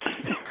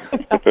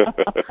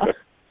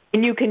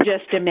 And you can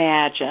just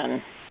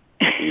imagine.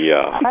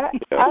 Yeah. I don't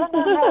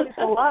know how he's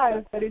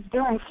alive, but he's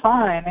doing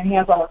fine, and he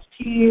has all his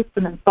teeth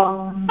and his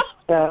bones,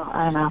 so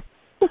I don't know.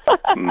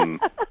 Mm.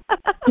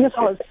 He has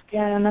all his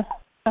skin.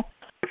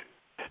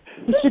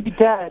 He should be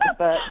dead,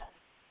 but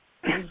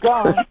he's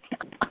gone.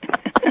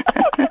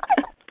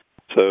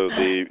 So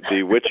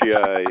the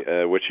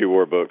Witchy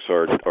War books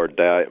are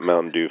Diet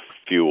Mountain Dew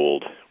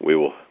fueled. We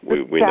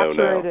know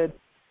now.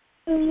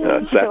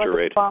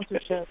 Saturated.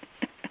 Sponsorship.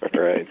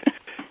 All right.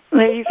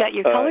 Well, you've got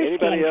your color scheme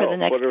anybody for else? the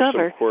next what are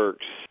cover. Some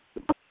quirks?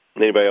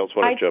 Anybody else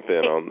want to jump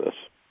in on this?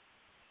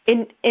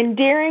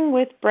 Endearing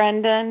with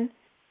Brendan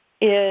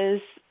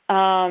is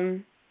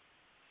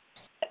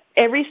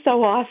every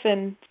so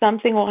often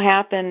something will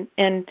happen,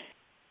 and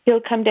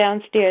he'll come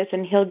downstairs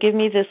and he'll give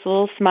me this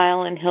little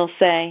smile and he'll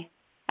say,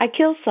 "I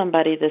killed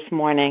somebody this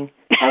morning.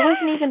 I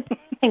wasn't even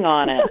planning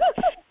on it."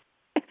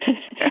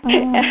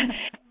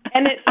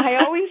 And I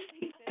always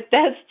think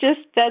that's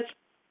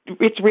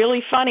it's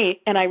really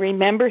funny. And I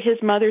remember his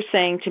mother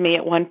saying to me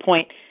at one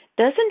point,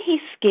 "Doesn't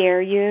he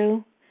scare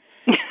you?"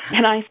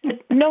 And I said,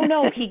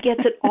 no, he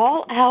gets it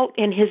all out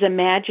in his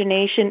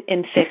imagination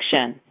in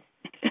fiction.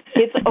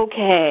 It's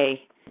okay.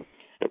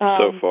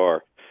 So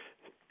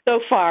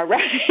far,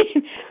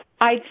 right?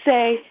 I'd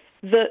say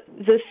the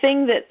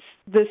thing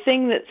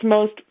that's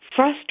most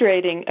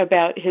frustrating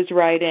about his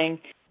writing,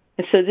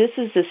 and so this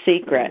is the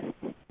secret.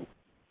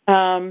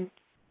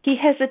 He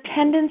has a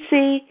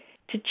tendency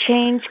to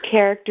change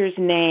characters'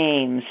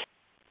 names,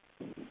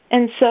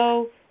 and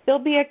so there'll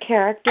be a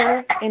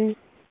character, and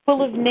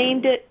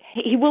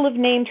he will have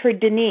named her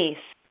Denise,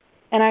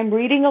 and I'm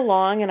reading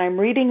along,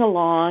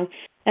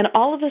 and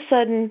all of a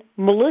sudden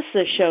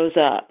Melissa shows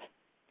up,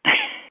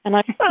 and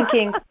I'm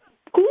thinking,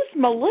 who's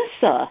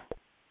Melissa?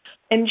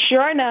 And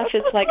sure enough,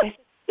 it's like,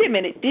 wait a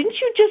minute, didn't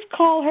you just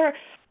call her?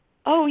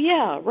 Oh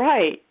yeah,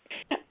 right.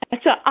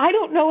 So I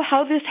don't know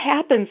how this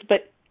happens,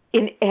 but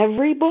in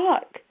every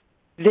book,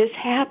 this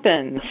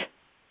happens.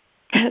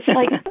 It's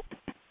like,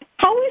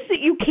 how is it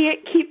you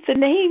can't keep the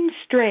names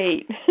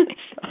straight? So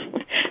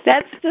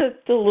that's the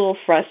little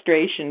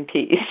frustration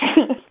piece.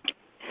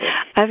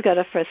 I've got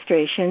a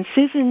frustration.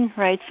 Susan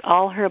writes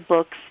all her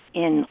books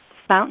in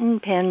fountain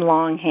pen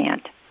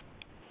longhand.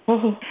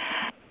 Oh.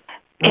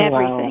 Everything.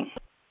 Wow.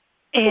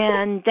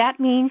 And that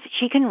means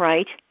she can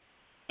write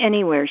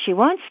anywhere she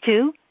wants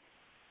to.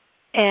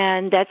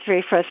 And that's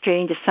very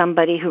frustrating to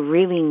somebody who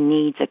really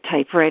needs a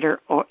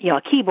typewriter or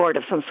a keyboard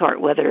of some sort,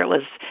 whether it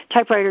was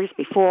typewriters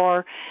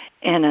before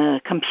and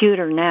a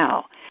computer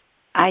now.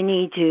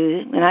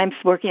 When I'm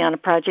working on a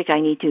project, I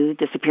need to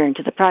disappear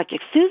into the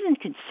project. Susan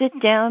can sit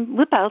down,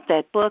 whip out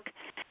that book,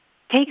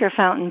 take her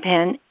fountain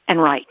pen,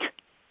 and write.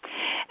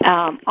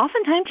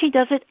 Oftentimes she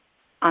does it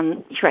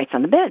she writes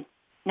on the bed.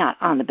 Not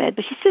on the bed,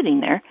 but she's sitting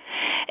there.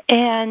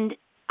 And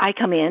I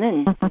come in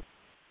and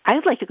I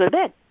would like to go to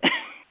bed.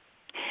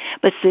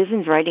 But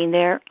Susan's writing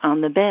there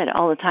on the bed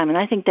all the time. And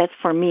I think that,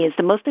 for me, is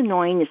the most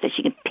annoying, is that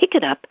she can pick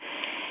it up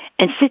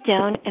and sit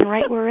down and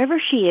write wherever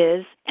she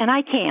is, and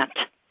I can't.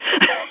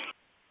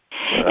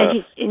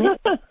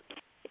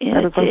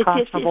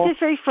 It's just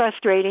very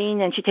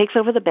frustrating, and she takes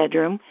over the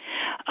bedroom.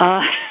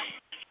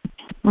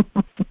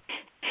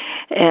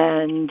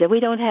 And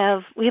we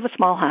have a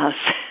small house.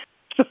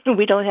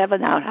 We don't have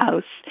an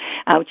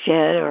outshed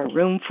or a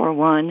room for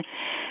one.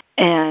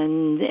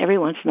 And every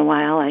once in a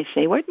while I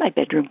say, where'd my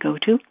bedroom go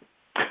to?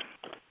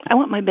 I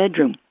want my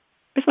bedroom.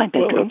 Where's my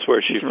bedroom? Well, that's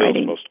where she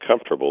feels most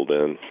comfortable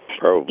then,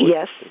 probably.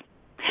 Yes.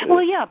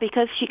 Well, yeah,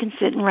 because she can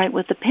sit and write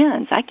with the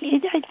pens.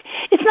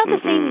 It's not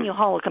the same when you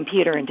haul a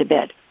computer into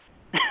bed.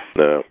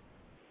 No.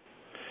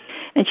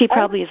 And she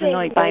probably is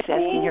annoyed by us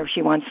asking her if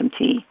she wants some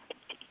tea.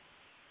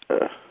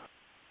 I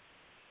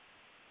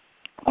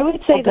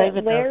would say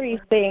that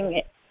Larry's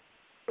thing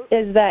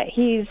is that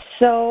he's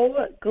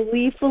so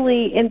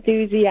gleefully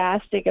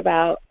enthusiastic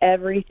about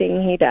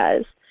everything he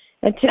does.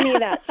 And to me,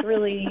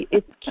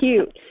 it's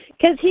cute.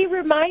 Because he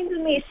reminds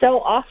me so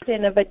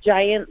often of a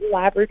giant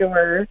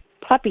Labrador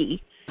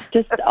puppy,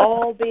 just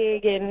all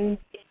big and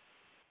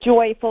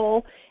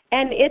joyful.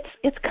 And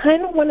it's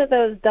kind of one of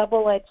those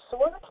double-edged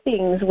sword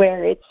things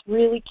where it's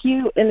really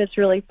cute and it's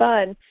really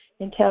fun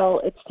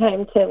until it's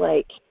time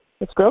to,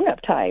 it's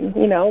grown-up time.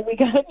 We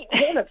got to be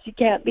grown-ups. You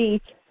can't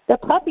be the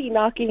puppy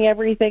knocking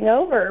everything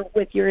over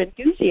with your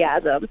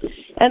enthusiasm.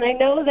 And I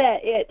know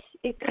that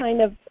it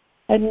kind of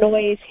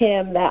annoys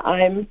him that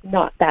I'm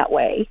not that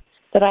way,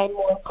 that I'm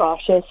more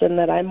cautious and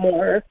that I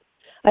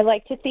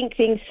like to think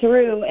things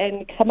through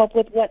and come up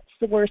with what's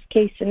the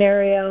worst-case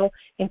scenario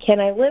and can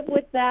I live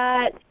with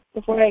that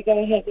before I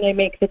go ahead and I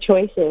make the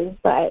choices.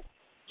 But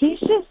he's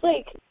just,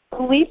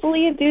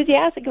 gleefully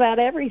enthusiastic about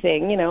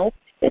everything,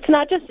 It's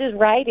not just his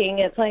writing.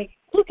 It's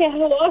look at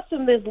how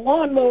awesome this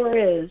lawnmower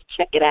is.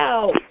 Check it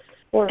out.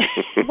 Or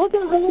look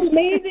at how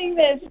amazing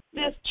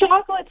this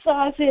chocolate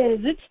sauce is.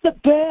 It's the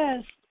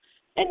best.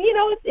 And, you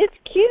know, it's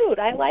cute.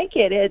 I like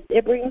it.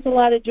 It brings a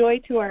lot of joy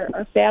to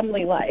our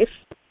family life.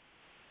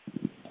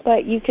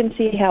 But you can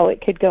see how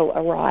it could go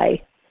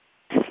awry,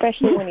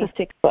 especially when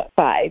he's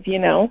 6'5", you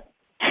know.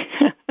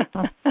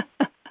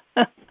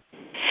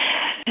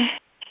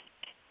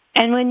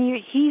 And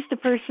when he's the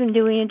person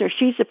doing it or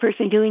she's the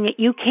person doing it,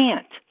 you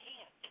can't.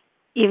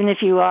 Even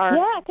if you are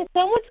because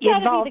someone's got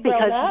to be the grown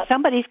because up.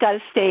 somebody's got to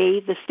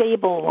stay the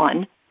stable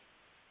one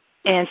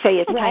and say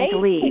it's time to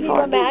leave. Can you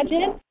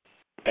imagine?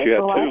 If you had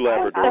two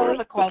Labradors,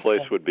 the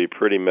place would be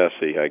pretty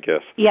messy, I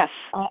guess. Yes.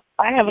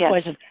 I have a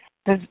question.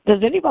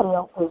 Does anybody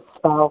else's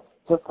spouse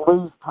just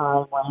lose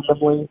time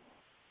randomly?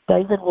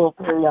 David will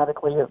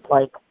periodically, it's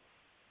like,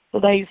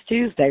 today's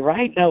Tuesday,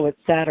 right? No, it's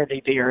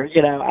Saturday, dear.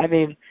 You know, I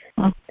mean,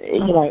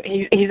 you know,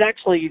 he's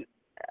actually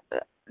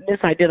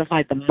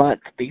misidentified the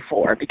month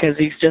before because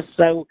he's just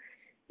so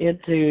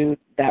into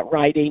that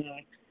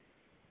writing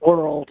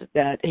world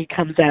that he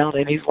comes out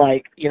and he's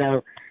like, you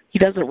know, he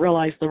doesn't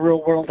realize the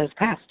real world has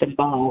passed him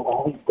by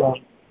while he's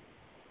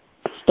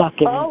stuck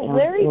in,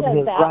 Larry in does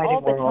his that writing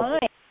all the world.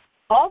 time.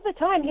 All the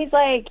time. He's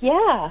like,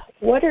 yeah,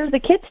 what are the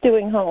kids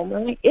doing home?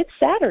 I'm like, it's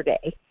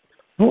Saturday.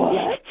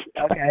 What?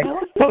 Okay.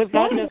 So it's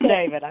not just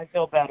David. I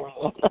feel better.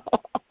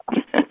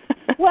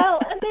 Well,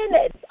 and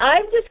then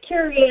I'm just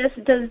curious,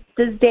 does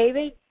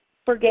David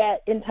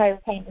forget entire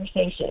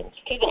conversations?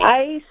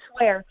 I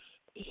swear,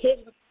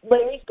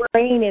 Larry's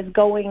brain is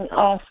going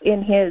off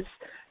in his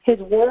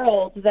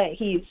world that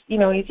he's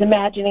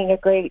imagining a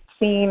great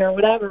scene or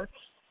whatever,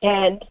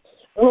 and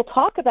we'll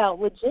talk about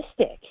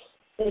logistics.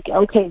 Like,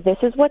 okay, this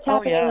is what's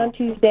happening on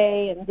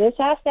Tuesday, and this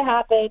has to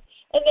happen.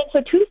 And then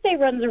so Tuesday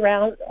runs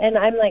around, and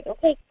I'm like,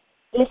 okay,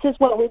 this is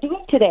what we're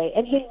doing today.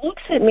 And he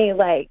looks at me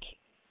like,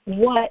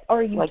 what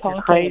are you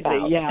talking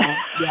about?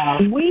 Yeah.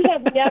 We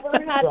have never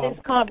had this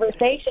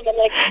conversation. I'm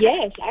like,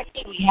 yes,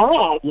 actually we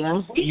have.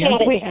 Yes,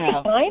 we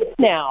have. Times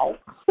now.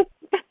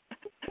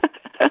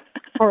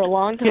 For a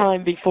long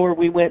time before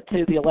we went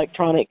to the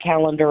electronic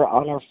calendar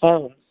on our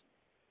phones,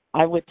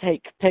 I would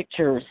take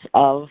pictures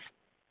of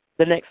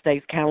the next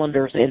day's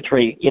calendar's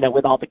entry, you know,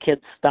 with all the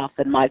kids' stuff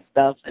and my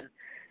stuff and,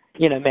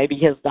 you know, maybe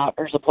his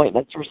doctor's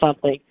appointments or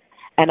something.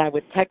 And I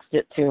would text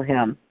it to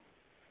him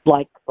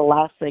like the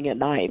last thing at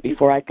night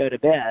before I go to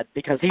bed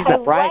because he's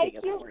up writing. I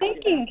like your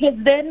thinking because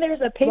then there's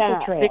a paper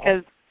trail.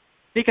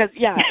 Because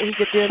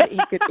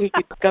he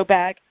could go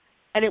back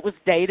and it was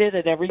dated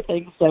and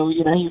everything. So,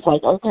 you know, he's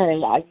like,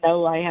 okay, I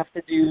know I have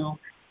to do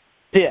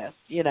this,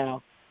 you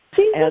know.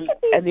 See,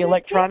 and the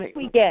electronic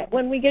we get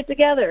when we get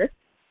together.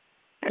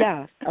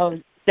 Yeah.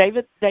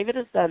 David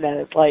has done that.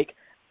 It's like,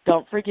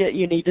 don't forget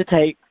you need to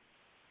take,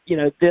 you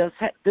know,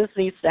 this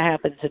needs to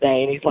happen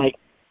today. And he's like,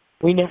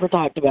 we never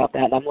talked about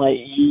that. And I'm like,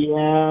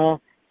 yeah,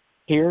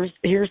 here's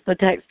the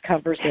text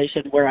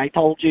conversation where I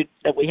told you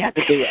that we had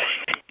to do it.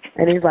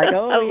 And he's like,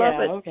 oh,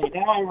 yeah, okay,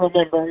 now I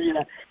remember. You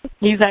know,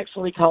 he's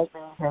actually called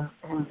me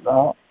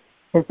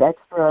his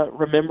extra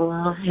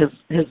rememberer,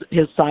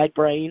 his side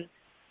brain,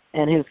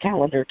 and his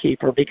calendar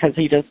keeper because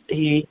he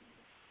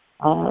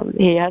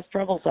has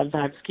trouble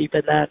sometimes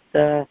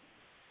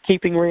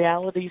keeping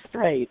reality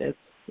straight.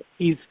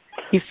 He's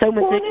so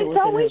meticulous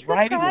in his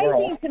writing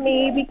world. It's surprising to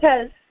me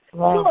because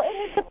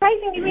it's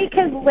surprising to me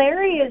because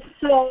Larry is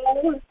so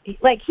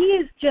he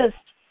is just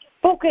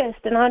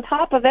focused and on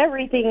top of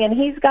everything, and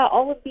he's got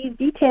all of these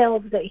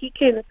details that he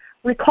can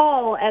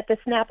recall at the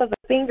snap of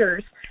his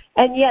fingers,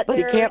 and yet but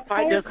he can't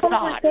find his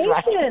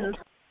conversations.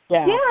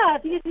 Right? Yeah,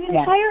 these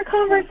entire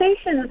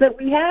conversations that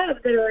we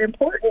have that are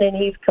important, and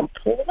he's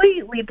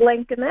completely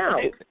blanked them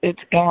out. It's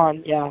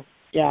gone.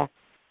 Yeah.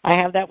 I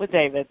have that with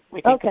David.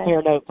 We can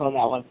compare notes on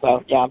that one.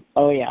 So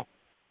yeah.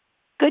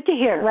 Good to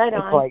hear. Right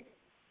on. It's like,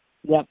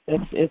 yep.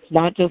 It's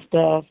not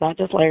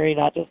just Larry,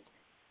 not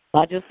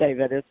just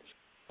David. It's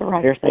the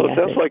writer thing. Well, it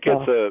sounds like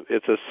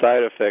it's a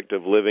side effect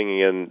of living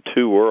in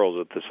two worlds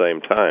at the same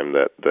time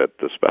that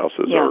the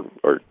spouses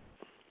are.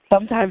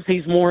 Sometimes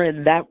he's more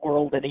in that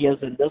world than he is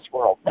in this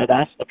world. So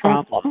that's the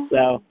problem.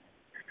 So,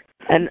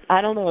 and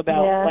I don't know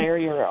about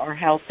Larry or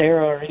how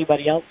Sarah or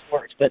anybody else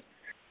works, but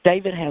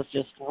David has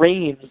just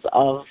reams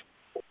of,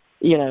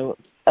 you know,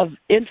 of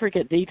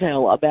intricate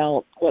detail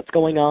about what's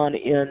going on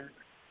in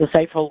the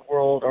Safehold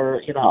world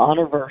or, you know,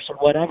 Honorverse or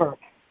whatever.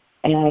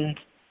 And,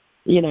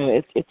 you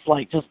know, it's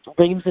like just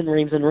reams and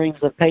reams and reams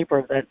of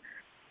paper that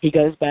he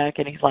goes back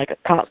and he's like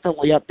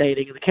constantly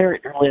updating the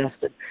character list.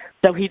 And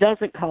so he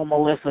doesn't call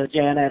Melissa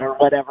Janet or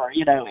whatever,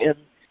 you know,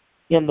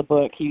 in the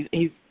book.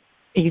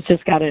 He's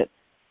just got it,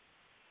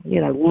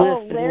 you know,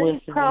 list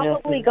Larry's and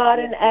probably got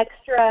an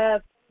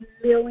extra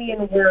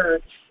million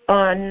words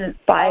on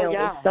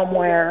files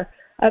somewhere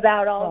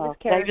about all his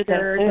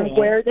characters and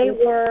where they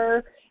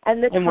were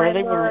and the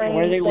timeline,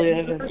 where they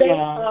live, and who they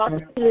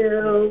talked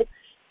to.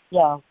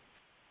 Yeah.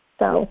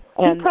 So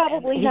he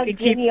probably has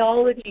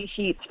genealogy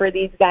sheets for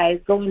these guys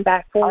going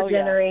back 4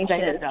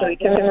 generations, so he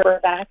can refer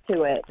back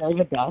to it.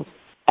 David does.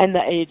 and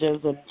the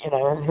ages, and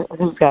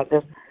who's got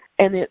this,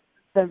 and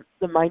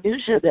the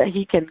minutia that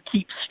he can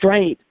keep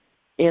straight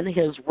in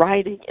his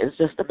writing is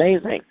just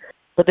amazing.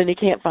 But then he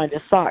can't find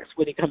his socks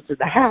when he comes in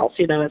the house.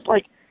 It's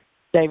like,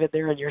 David,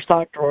 they're in your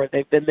sock drawer.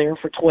 They've been there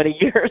for 20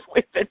 years.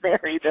 We've been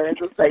married. They're in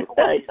the same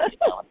place.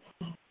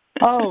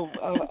 And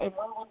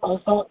where would my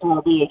sock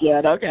drawer be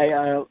again? Okay,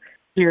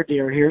 here,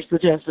 dear, here's the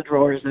chest of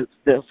drawers. It's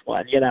this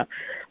one,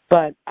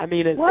 But, I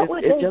mean, it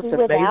just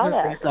amazes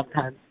me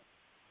sometimes.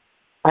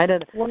 I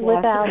don't know. He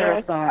lost a pair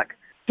of socks.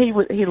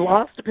 He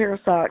lost a pair of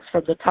socks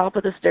from the top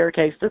of the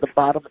staircase to the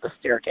bottom of the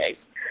staircase.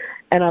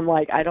 And I'm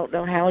like, I don't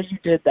know how you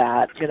did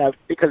that,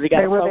 because he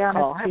got a phone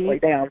call halfway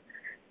down.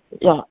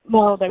 Yeah,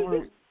 no,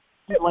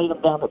 he laid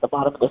them down at the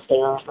bottom of the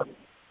stairs and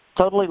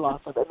totally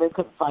lost them, and then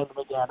couldn't find them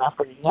again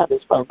after he had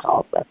his phone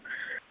call. So,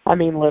 I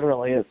mean,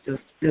 literally,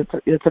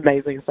 it's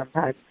amazing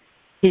sometimes.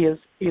 He is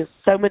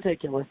so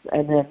meticulous,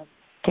 and then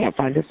can't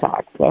find his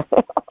socks. So.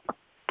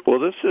 Well,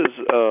 this is,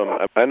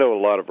 I know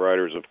a lot of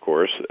writers, of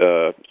course,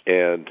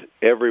 and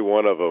every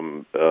one of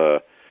them,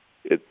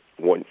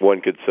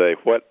 one could say,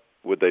 what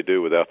would they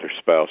do without their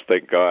spouse?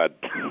 Thank God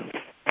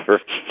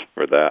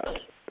for that.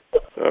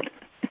 So.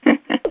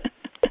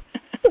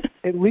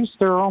 At least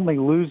they're only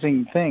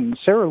losing things.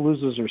 Sarah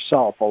loses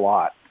herself a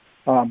lot.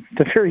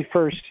 The very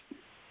first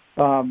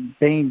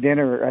Baen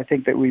dinner, I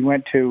think, that we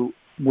went to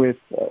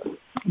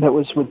that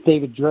was with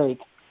David Drake.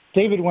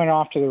 David went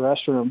off to the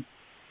restroom,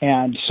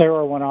 and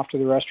Sarah went off to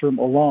the restroom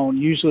alone.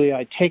 Usually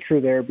I take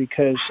her there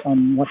because I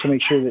want to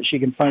make sure that she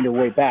can find her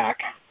way back,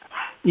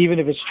 even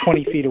if it's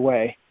 20 feet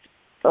away.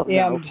 Oh,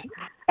 no. And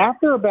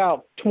after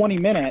about 20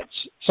 minutes,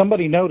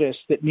 somebody noticed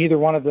that neither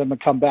one of them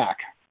had come back,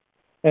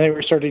 and they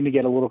were starting to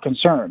get a little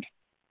concerned.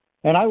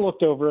 And I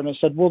looked over and I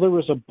said, well, there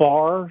was a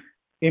bar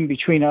in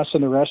between us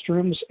and the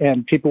restrooms,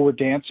 and people were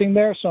dancing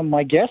there. So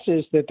my guess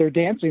is that they're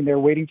dancing there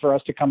waiting for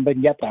us to come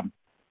and get them.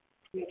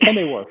 And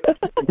they were.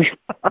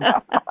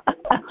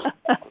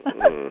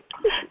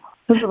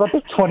 It was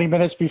about 20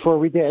 minutes before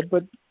we did,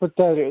 but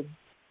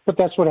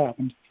that's what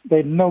happened. They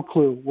had no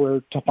clue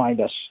where to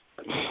find us.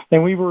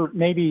 And we were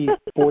maybe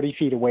 40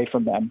 feet away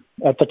from them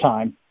at the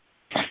time.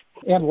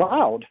 And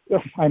loud,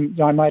 I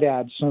might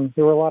add. So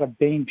there were a lot of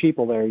Baen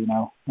people there,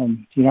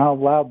 and you know how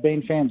loud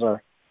Baen fans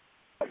are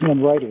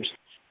and writers.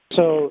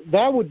 So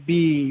that would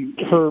be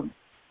her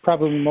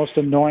probably most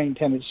annoying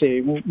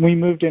tendency. We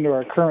moved into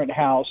our current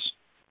house.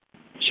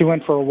 She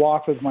went for a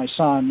walk with my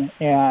son,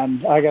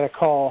 and I got a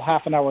call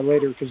half an hour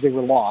later because they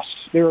were lost.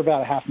 They were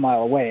about a half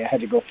mile away. I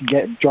had to go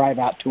drive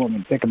out to them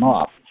and pick them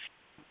up.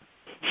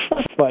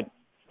 But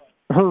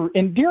her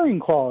endearing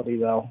quality,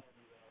 though,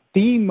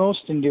 the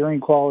most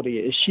endearing quality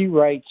is she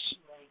writes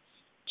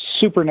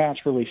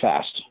supernaturally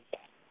fast.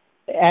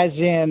 As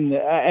in,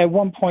 at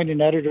one point,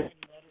 an editor,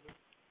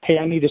 hey,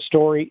 I need a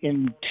story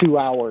in 2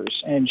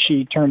 hours, and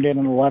she turned in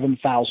an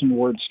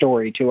 11,000-word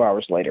story 2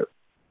 hours later.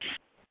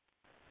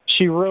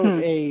 She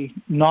wrote a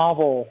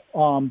novel,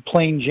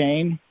 Plain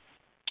Jane,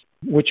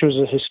 which was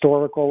a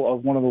historical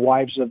of one of the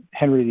wives of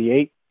Henry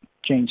VIII,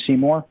 Jane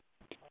Seymour.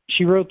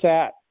 She wrote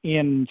that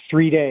in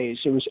 3 days.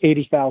 It was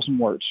 80,000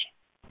 words.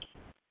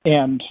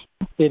 And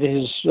it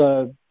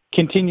has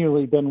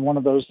continually been one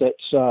of those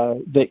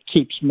that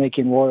keeps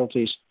making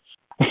royalties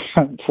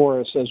for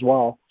us as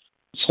well.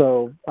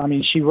 So, I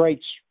mean, she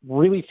writes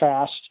really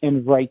fast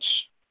and writes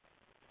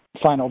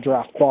final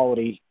draft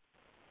quality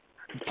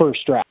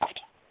first draft.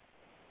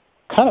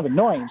 Kind of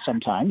annoying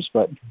sometimes,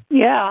 but...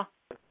 Yeah.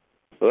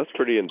 Well, that's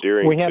pretty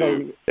endearing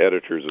to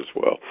editors as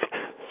well.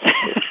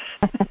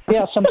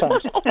 Yeah,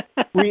 sometimes.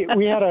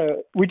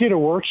 We did a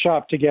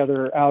workshop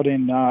together out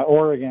in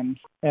Oregon,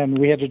 and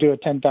we had to do a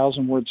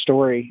 10,000-word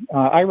story.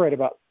 I write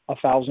about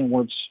 1,000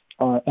 words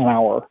an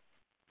hour,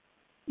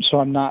 so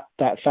I'm not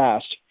that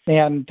fast.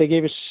 And they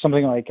gave us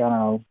something like, 2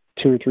 or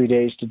 3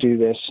 days to do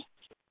this.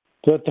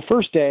 But the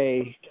first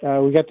day,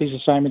 we got these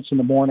assignments in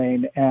the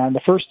morning, and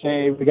the first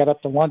day we got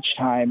up to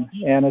lunchtime,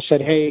 and I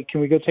said, hey,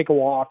 can we go take a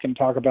walk and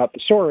talk about the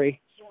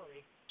story?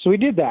 So we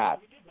did that.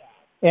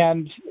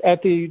 And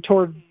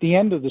toward the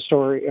end of the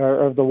story,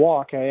 or of the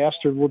walk, I asked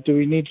her, well, do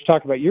we need to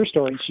talk about your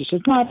story? And she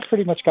said, no, I've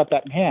pretty much got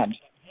that in hand.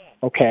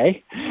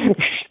 Okay.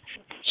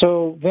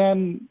 So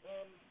then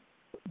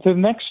the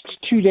next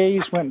 2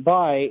 days went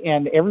by,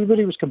 and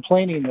everybody was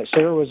complaining that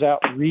Sarah was out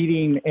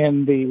reading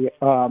in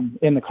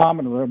the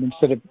common room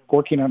instead of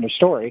working on her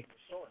story.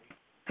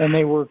 And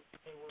they were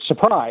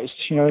surprised.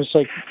 It's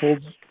like, well,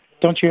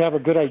 don't you have a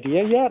good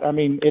idea yet? I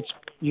mean,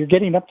 you're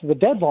getting up to the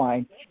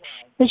deadline.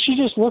 And she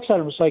just looks at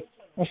him and was like,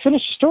 I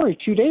finished the story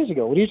 2 days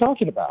ago. What are you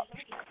talking about?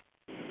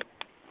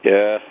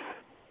 Yeah,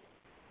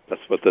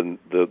 that's what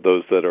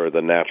those that are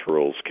the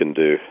naturals can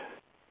do.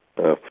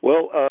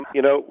 We're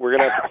going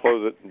to have to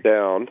close it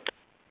down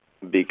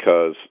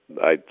because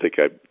I think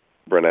I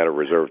run out of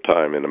reserve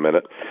time in a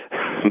minute.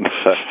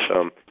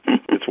 But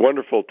it's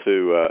wonderful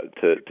to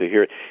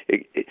hear.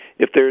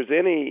 If there's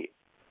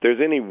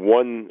any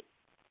one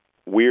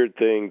weird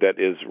thing that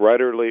is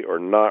writerly or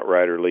not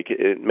writerly,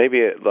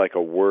 maybe like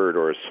a word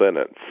or a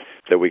sentence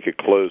that we could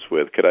close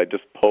with. Could I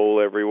just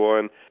poll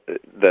everyone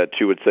that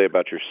you would say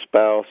about your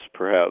spouse,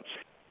 perhaps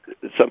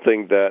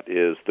something that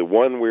is the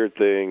one weird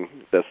thing,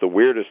 that's the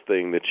weirdest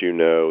thing that you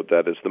know,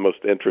 that is the most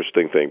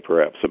interesting thing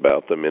perhaps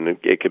about them, and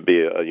it could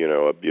be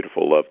a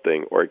beautiful love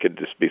thing, or it could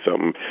just be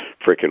something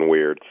freaking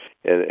weird,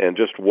 and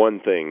just one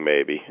thing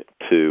maybe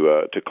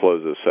to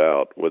close this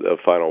out with a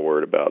final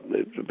word about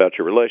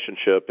your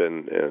relationship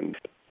and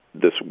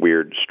this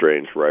weird,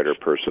 strange writer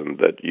person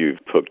that you've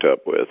hooked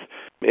up with.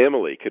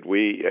 Emily, could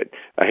we?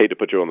 I hate to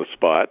put you on the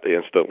spot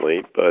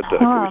instantly, but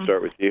can we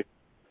start with you?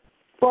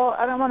 Well,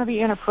 I don't want to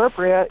be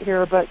inappropriate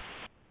here, but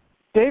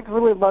Dave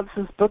really loves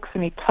his books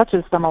and he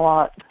touches them a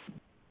lot.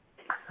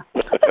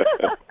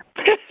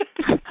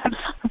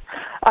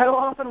 I will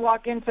often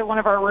walk into one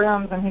of our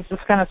rooms and he's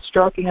just kind of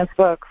stroking his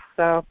books.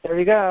 So there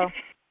you go.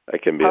 I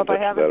can be in touch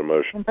with that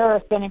emotion.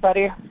 Embarrassed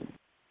anybody.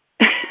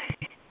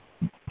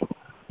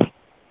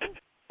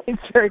 He's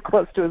very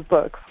close to his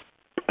books.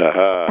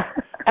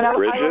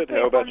 Bridget,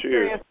 how about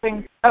you?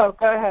 Oh,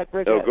 go ahead,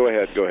 Bridget. Oh, go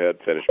ahead.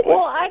 Finish, please.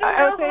 Well, I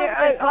don't know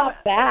how to top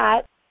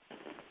that.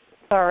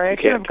 Sorry,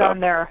 I should have gone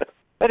there,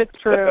 but it's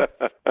true.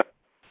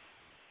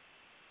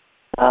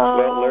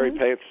 Well, Larry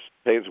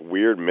paints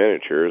weird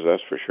miniatures,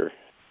 that's for sure.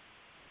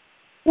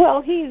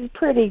 Well, he's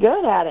pretty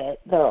good at it,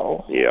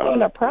 though. Yeah.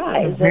 Won a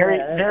prize. Very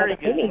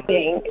good.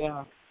 Anything.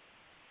 Yeah.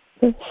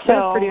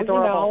 So, pretty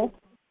adorable.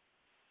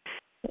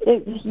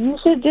 You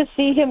should just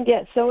see him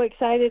get so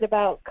excited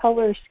about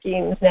color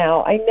schemes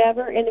now. I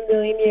never in a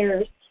million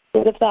years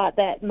would have thought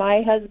that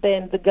my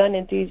husband, the gun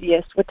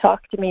enthusiast, would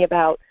talk to me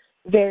about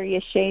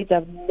various shades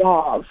of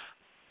mauve.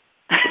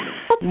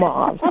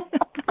 Mauve.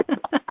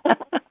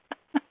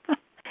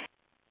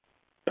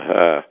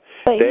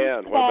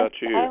 Dan, what about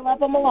you? I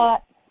love him a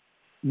lot.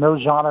 No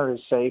genre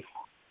is safe.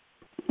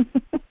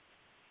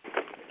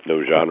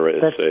 No genre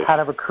is safe. That's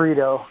kind of a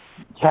credo.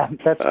 Yeah,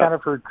 that's kind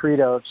of her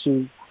credo.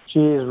 She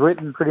has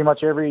written pretty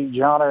much every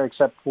genre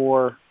except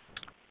for,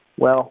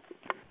 well,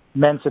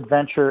 men's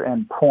adventure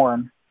and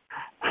porn,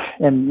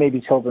 and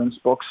maybe children's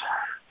books.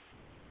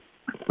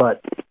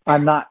 But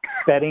I'm not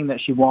betting that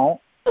she won't.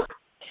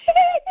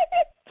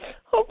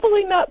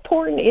 Hopefully not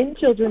porn in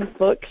children's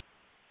books.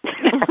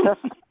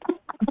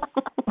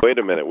 Wait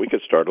a minute, we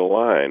could start a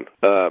line.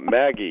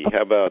 Maggie,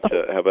 how about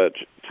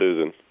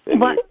Susan?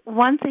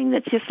 One thing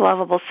that's just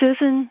lovable,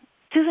 Susan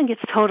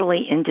gets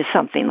totally into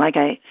something, like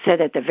I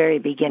said at the very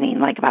beginning,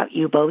 like about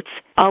U-boats.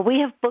 We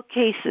have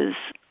bookcases.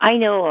 I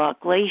know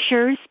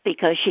glaciers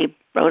because she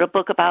wrote a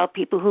book about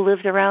people who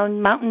lived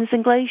around mountains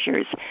and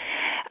glaciers.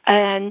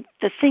 And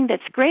the thing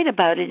that's great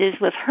about it is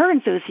with her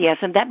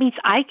enthusiasm, that means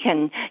I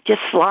can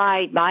just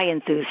slide my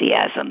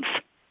enthusiasms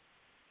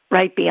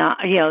right beyond,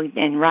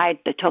 and ride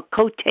the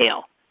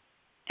coattail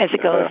as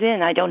it goes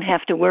in. I don't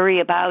have to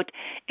worry about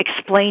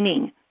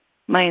explaining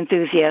my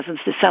enthusiasms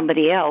to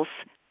somebody else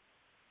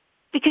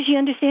because she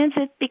understands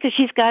it, because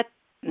she's got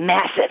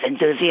massive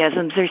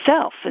enthusiasms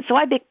herself. And so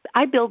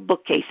I build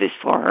bookcases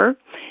for her,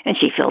 and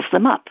she fills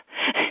them up.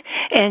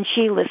 And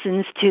she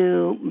listens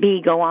to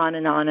me go on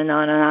and on and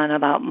on and on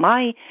about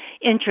my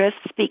interests,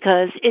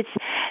 because it's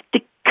the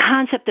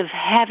concept of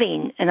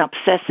having an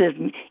obsessive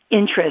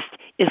interest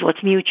is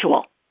what's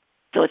mutual.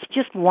 So it's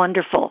just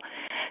wonderful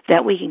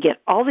that we can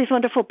get all these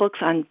wonderful books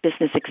on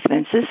business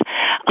expenses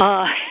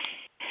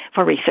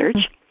for research.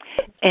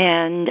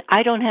 And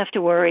I don't have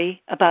to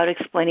worry about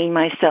explaining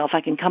myself.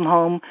 I can come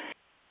home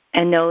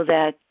and know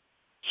that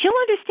she'll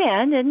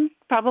understand and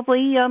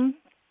probably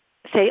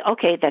say,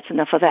 okay, that's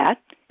enough of that.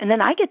 And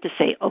then I get to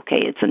say, okay,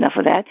 it's enough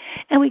of that.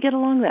 And we get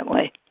along that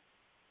way.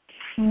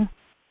 Yeah.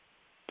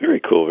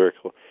 Very cool, very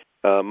cool.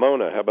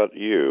 Mona, how about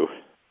you?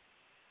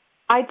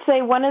 I'd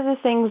say one of the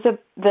things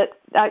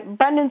that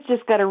Brendan's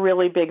just got a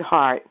really big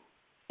heart.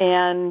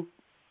 And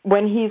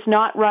when he's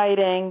not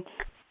writing,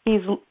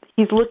 he's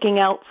looking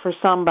out for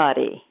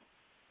somebody,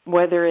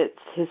 whether it's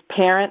his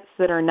parents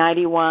that are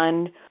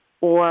 91,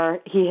 or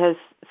he has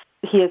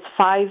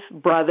 5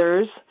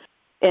 brothers,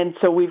 and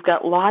so we've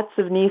got lots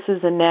of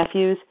nieces and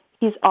nephews.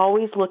 He's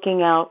always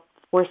looking out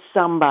for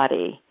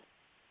somebody,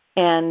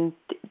 and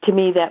to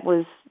me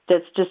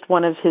that's just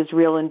one of his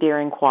real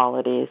endearing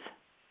qualities.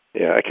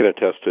 Yeah, I can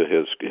attest to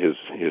his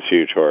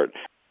huge heart.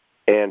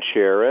 And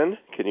Sharon,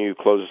 can you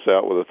close us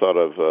out with a thought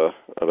of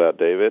about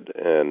David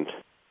and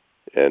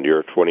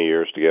your 20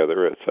 years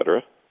together, et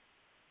cetera?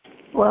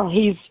 Well,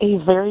 he's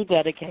very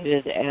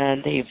dedicated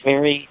and he's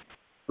very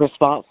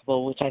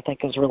responsible, which I think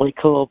is really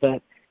cool.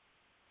 But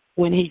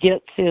when he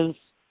gets his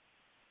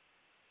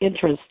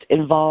interest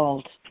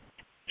involved,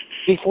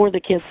 before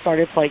the kids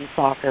started playing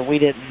soccer, we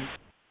didn't,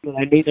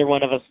 neither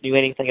one of us knew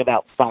anything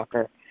about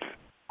soccer.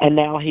 And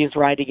now he's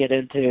writing it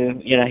into,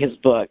 his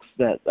books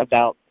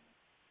about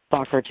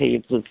soccer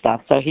teams and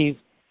stuff. So he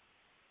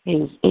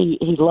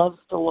loves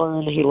to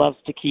learn. He loves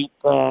to keep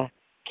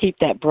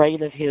that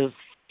brain of his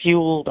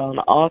fueled on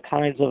all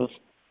kinds of,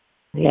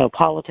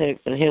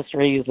 politics and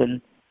histories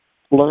and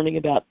learning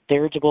about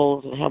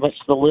dirigibles and how much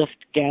the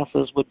lift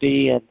gases would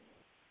be.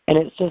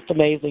 And it's just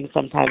amazing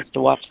sometimes to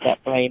watch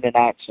that brain in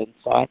action.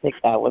 So I think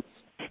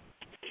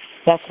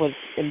that's what's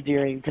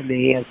endearing to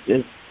me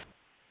is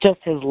just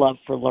his love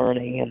for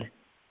learning. And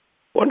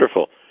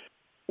wonderful.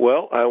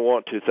 Well, I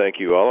want to thank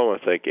you all. I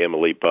want to thank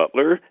Emily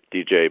Butler,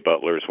 DJ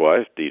Butler's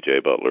wife.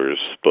 DJ Butler's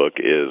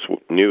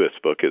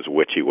newest book is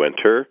Witchy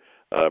Winter.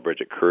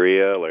 Bridget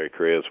Correia, Larry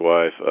Correia's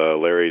wife.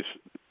 Larry's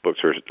books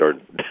are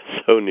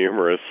so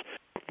numerous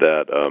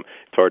that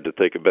it's hard to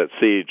think about.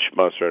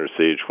 Monster Hunter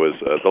Siege was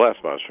the last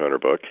Monster Hunter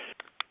book.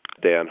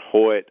 Dan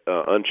Hoyt,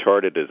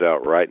 Uncharted is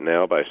out right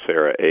now by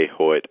Sarah A.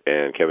 Hoyt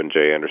and Kevin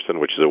J. Anderson,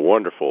 which is a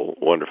wonderful,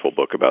 wonderful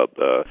book about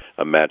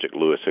a magic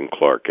Lewis and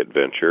Clark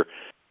adventure.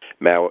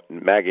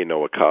 Maggie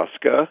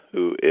Nowakowska,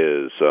 who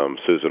is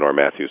Susan R.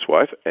 Matthews'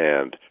 wife,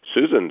 and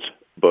Susan's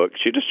book,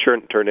 she just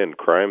turned in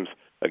Crimes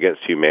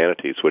Against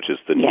Humanities, which is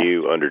the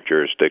new Under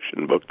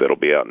Jurisdiction book that'll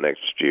be out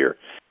next year,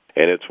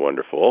 and it's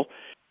wonderful.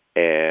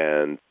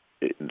 And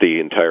the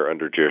entire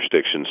Under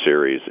Jurisdiction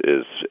series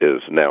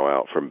is now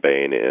out from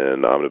Baen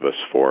in omnibus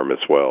form as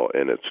well,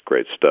 and it's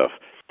great stuff.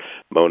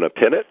 Mona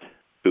Pinette,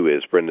 who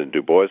is Brendan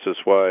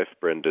DuBois' wife.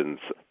 Brendan's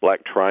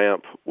Black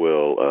Triumph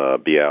will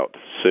be out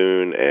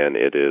soon, and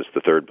it is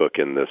the third book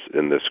in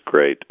this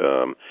great,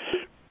 I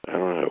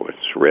don't know,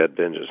 it's Red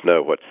Vengeance.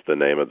 No, what's the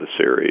name of the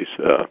series?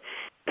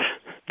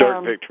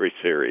 Dark Victory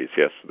series.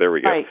 Yes, there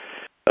we go. Right.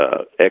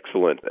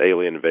 Excellent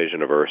Alien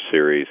Invasion of Earth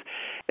series.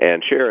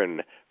 And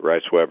Sharon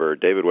Rice-Weber,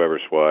 David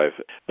Weber's wife,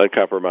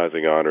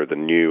 Uncompromising Honor, the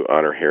new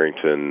Honor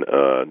Harrington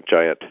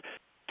giant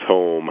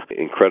tome,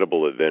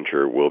 incredible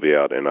adventure, will be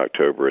out in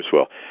October as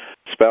well.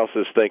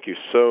 Spouses, thank you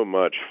so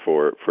much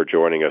for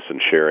joining us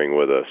and sharing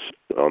with us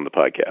on the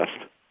podcast.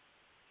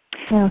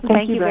 Yeah,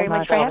 thank you very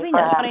much for having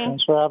us.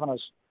 Thanks for having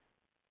us.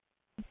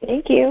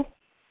 Thank you.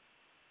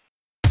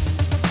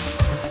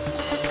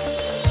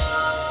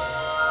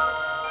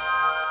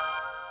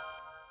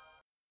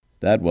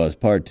 That was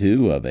part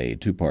 2 of a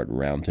 2-part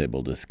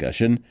roundtable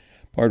discussion.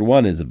 Part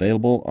 1 is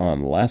available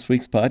on last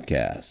week's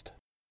podcast.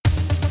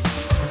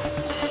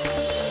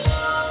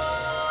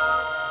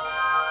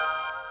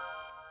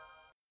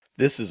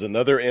 This is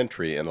another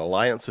entry in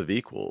Alliance of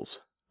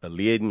Equals, a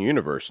Liaden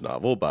Universe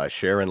novel by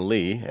Sharon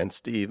Lee and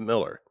Steve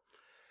Miller.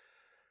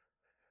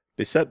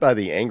 Beset by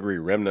the angry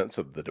remnants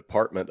of the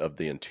Department of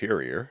the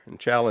Interior and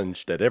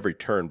challenged at every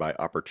turn by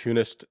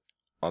opportunists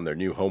on their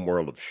new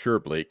homeworld of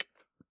Surebleak,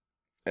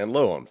 and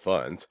low on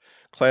funds,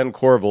 Clan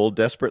Corval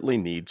desperately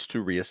needs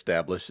to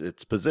reestablish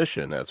its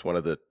position as one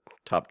of the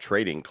top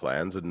trading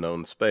clans in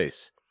known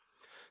space.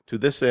 To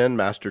this end,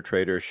 Master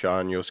Trader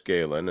Sean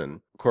Yoscalin and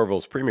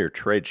Corval's premier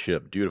trade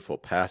ship Dutiful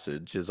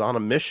Passage is on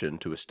a mission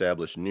to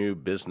establish new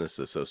business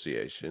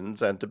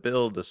associations and to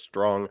build a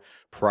strong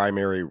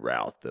primary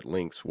route that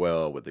links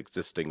well with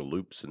existing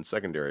loops and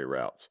secondary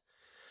routes.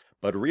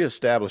 But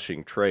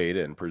reestablishing trade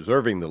and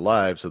preserving the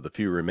lives of the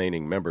few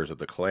remaining members of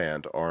the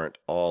clan aren't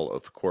all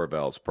of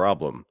Corval's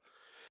problem.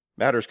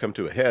 Matters come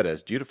to a head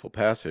as Dutiful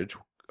Passage,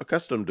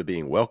 accustomed to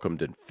being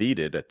welcomed and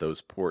feted at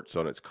those ports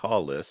on its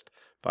call list,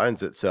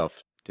 finds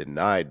itself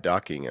denied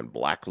docking and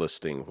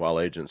blacklisting while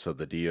agents of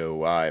the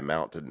DOI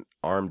mount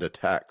armed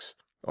attacks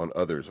on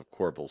others of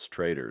Corval's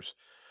traders,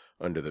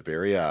 under the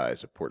very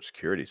eyes of port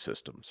security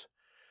systems.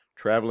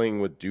 Traveling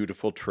with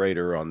Dutiful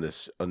Trader on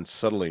this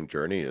unsettling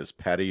journey is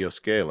Paddy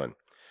Yoscalin,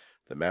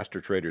 the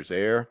Master Trader's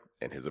heir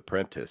and his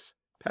apprentice.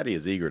 Paddy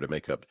is eager to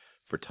make up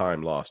for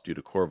time lost due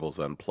to Corval's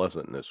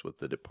unpleasantness with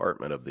the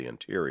Department of the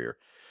Interior,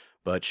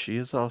 but she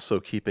is also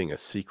keeping a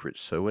secret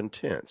so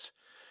intense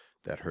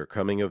that her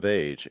coming of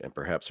age and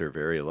perhaps her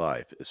very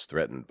life is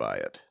threatened by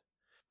it.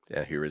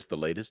 And here is the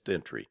latest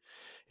entry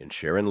in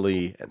Sharon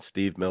Lee and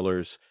Steve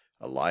Miller's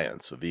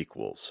Alliance of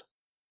Equals.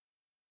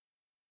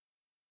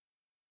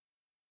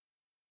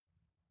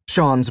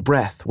 Sean's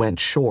breath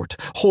went short.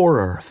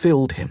 Horror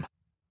filled him.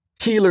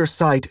 Healer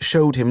sight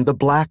showed him the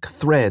black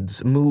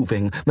threads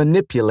moving,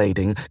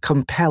 manipulating,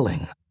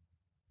 compelling.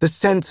 The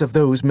sense of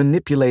those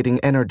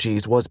manipulating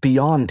energies was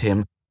beyond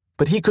him,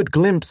 but he could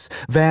glimpse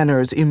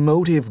Vanner's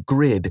emotive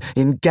grid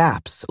in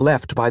gaps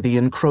left by the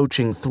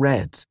encroaching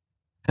threads,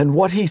 and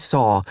what he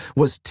saw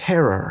was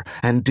terror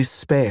and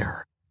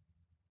despair.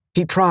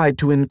 He tried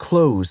to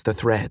enclose the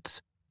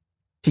threads.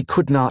 He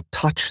could not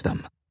touch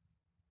them.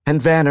 And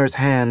Vanner's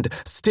hand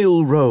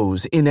still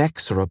rose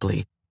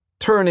inexorably,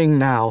 turning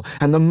now,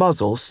 and the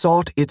muzzle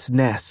sought its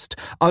nest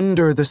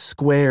under the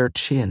square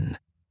chin.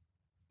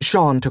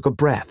 Sean took a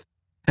breath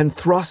and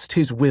thrust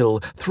his will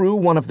through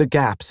one of the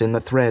gaps in the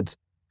threads,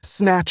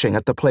 snatching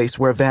at the place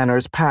where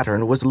Vanner's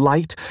pattern was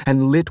light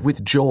and lit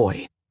with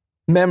joy.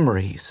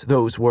 Memories,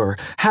 those were,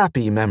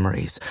 happy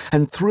memories,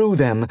 and threw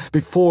them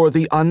before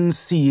the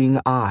unseeing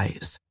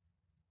eyes.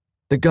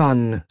 The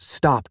gun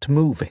stopped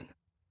moving.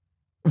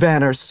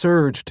 Vanner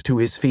surged to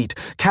his feet,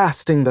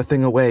 casting the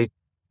thing away,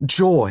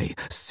 joy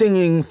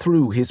singing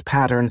through his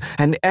pattern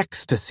and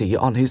ecstasy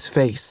on his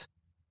face.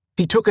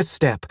 He took a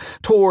step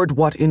toward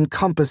what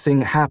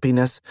encompassing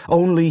happiness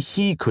only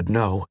he could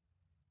know,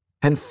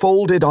 and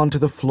folded onto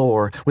the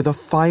floor with a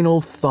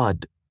final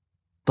thud.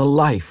 the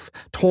life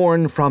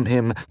torn from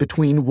him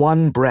between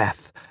one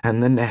breath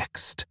and the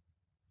next.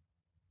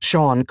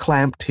 Sean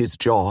clamped his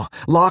jaw,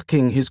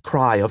 locking his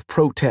cry of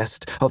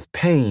protest, of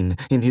pain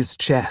in his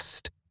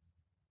chest.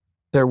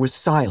 There was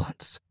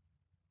silence.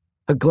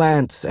 A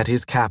glance at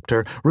his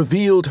captor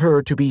revealed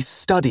her to be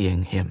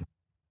studying him,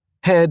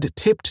 head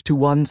tipped to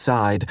one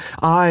side,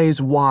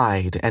 eyes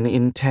wide and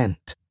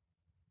intent.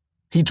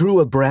 He drew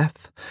a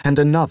breath and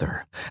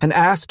another and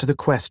asked the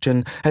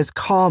question as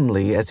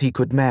calmly as he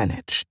could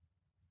manage.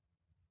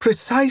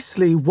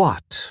 Precisely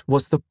what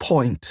was the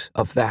point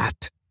of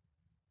that?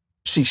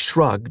 She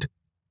shrugged,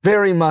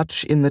 very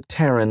much in the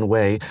Terran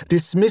way,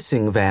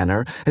 dismissing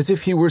Vanner as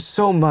if he were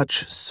so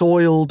much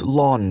soiled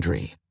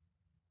laundry.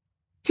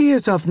 He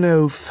is of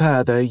no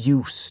further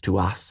use to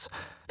us.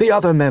 The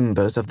other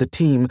members of the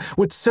team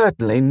would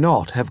certainly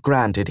not have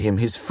granted him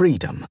his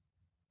freedom,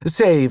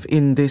 save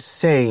in this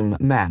same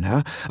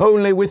manner,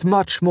 only with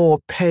much more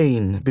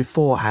pain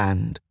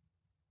beforehand.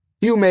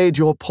 You made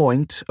your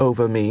point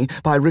over me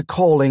by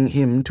recalling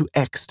him to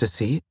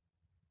ecstasy.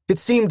 It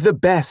seemed the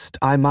best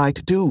I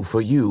might do for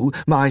you,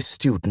 my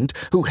student,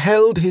 who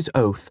held his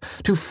oath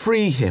to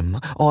free him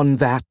on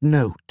that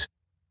note.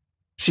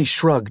 She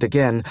shrugged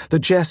again, the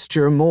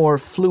gesture more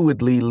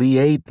fluidly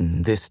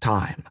Liaden this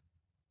time.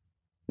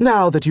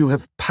 Now that you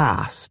have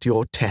passed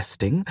your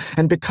testing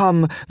and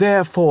become,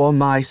 therefore,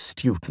 my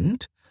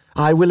student,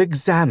 I will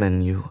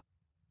examine you.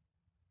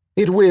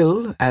 It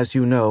will, as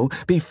you know,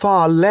 be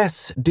far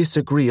less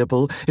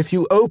disagreeable if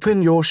you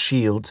open your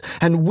shields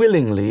and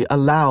willingly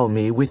allow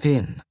me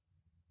within.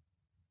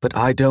 But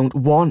I don't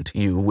want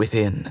you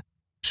within,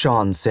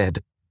 Sean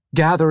said,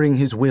 gathering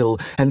his will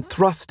and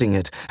thrusting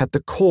it at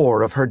the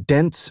core of her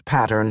dense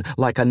pattern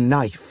like a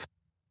knife.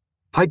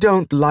 I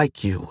don't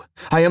like you.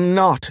 I am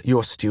not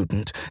your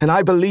student, and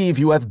I believe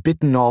you have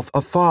bitten off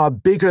a far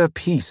bigger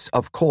piece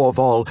of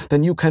Corval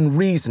than you can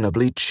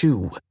reasonably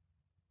chew.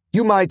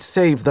 You might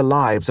save the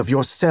lives of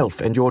yourself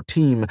and your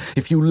team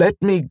if you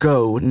let me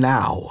go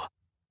now.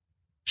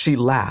 She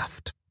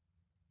laughed.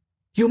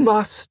 You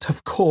must,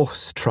 of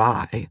course,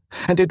 try,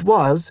 and it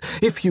was,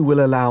 if you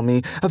will allow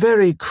me, a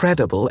very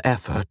credible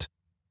effort.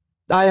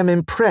 I am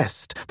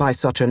impressed by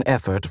such an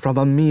effort from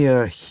a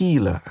mere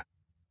healer.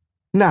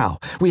 Now,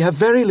 we have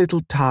very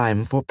little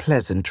time for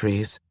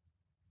pleasantries.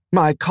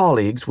 My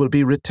colleagues will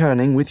be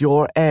returning with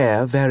your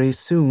heir very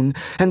soon,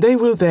 and they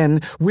will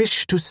then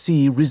wish to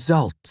see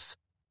results.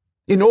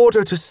 In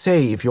order to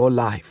save your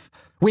life,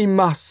 we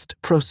must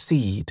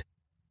proceed.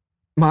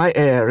 My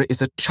heir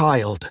is a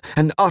child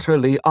and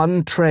utterly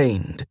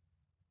untrained.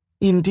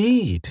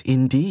 Indeed,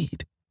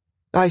 indeed.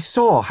 I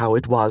saw how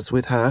it was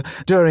with her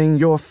during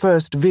your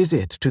first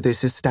visit to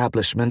this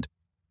establishment.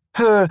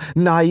 Her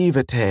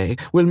naivete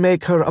will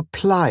make her a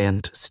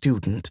pliant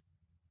student.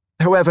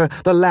 However,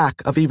 the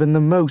lack of even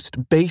the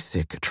most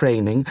basic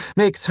training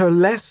makes her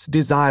less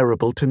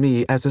desirable to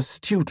me as a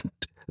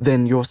student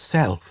than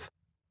yourself.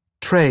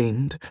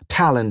 Trained,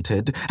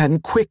 talented,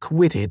 and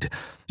quick-witted,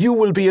 you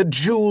will be a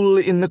jewel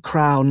in the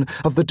crown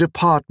of the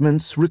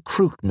department's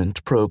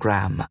recruitment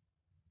program.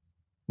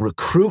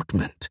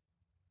 Recruitment?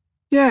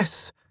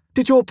 Yes,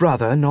 did your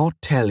brother not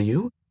tell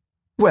you?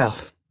 Well,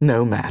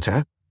 no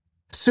matter.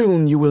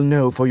 Soon you will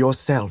know for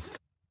yourself.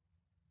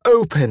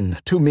 Open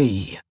to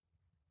me.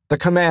 The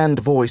command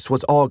voice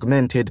was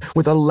augmented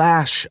with a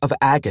lash of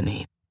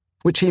agony,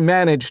 which he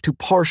managed to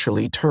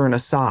partially turn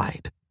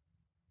aside.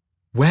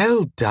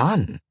 Well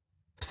done,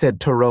 said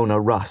Torona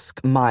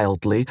Rusk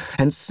mildly,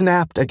 and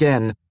snapped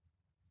again.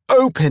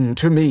 Open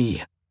to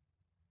me.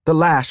 The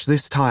lash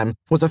this time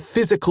was a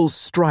physical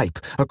stripe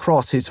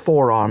across his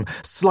forearm,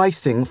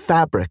 slicing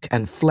fabric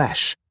and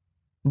flesh.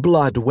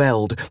 Blood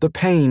welled, the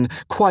pain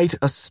quite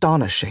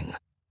astonishing.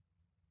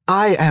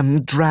 I am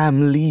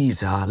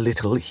Dramlisa,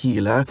 little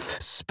healer.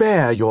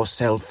 Spare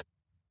yourself.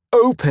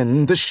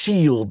 Open the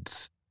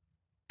shields.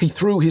 He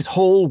threw his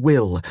whole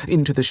will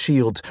into the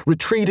shields,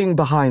 retreating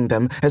behind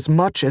them as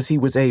much as he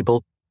was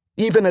able,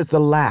 even as the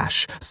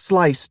lash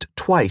sliced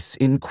twice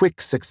in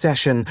quick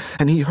succession,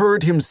 and he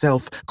heard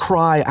himself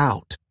cry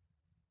out.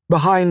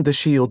 Behind the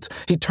shields,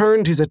 he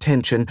turned his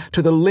attention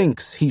to the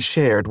links he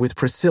shared with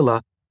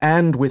Priscilla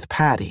and with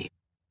Paddy.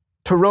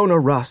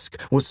 Torona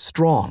Rusk was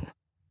strong.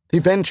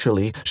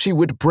 Eventually, she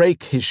would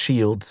break his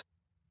shields.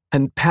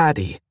 And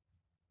Paddy.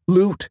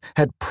 Lute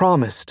had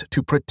promised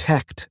to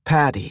protect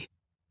Paddy.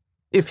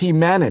 If he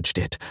managed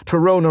it,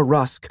 Torona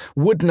Rusk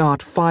would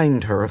not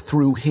find her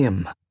through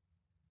him.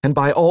 And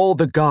by all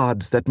the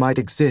gods that might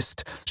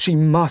exist, she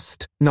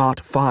must not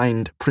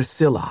find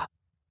Priscilla.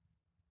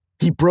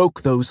 He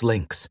broke those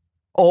links,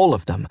 all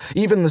of them,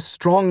 even the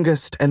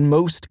strongest and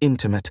most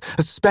intimate,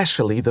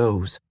 especially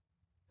those.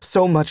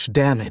 So much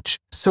damage,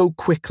 so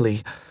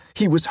quickly,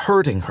 he was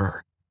hurting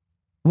her.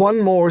 One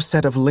more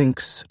set of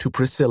links to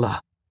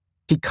Priscilla.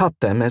 He cut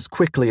them as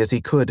quickly as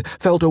he could,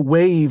 felt a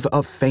wave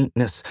of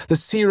faintness, the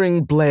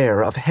searing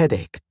blare of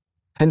headache,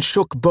 and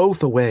shook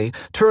both away,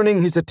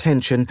 turning his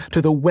attention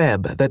to the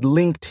web that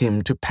linked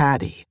him to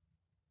Paddy.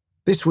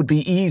 This would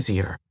be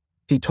easier,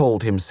 he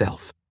told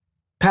himself.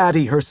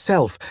 Patty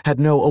herself had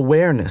no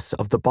awareness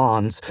of the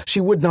bonds. She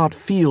would not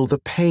feel the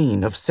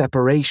pain of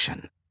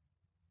separation.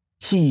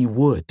 He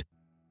would.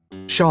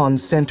 Sean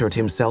centered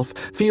himself,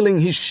 feeling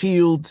his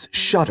shields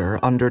shudder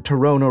under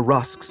Torona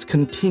Rusk's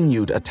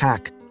continued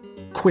attack.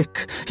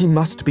 Quick, he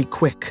must be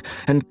quick,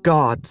 and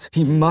gods,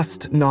 he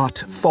must not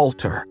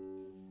falter.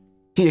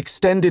 He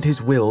extended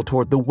his will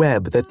toward the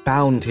web that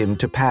bound him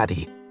to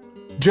Patty.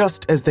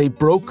 Just as they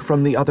broke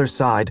from the other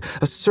side,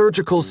 a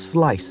surgical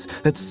slice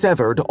that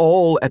severed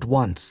all at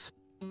once.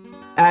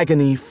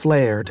 Agony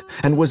flared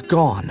and was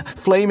gone,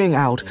 flaming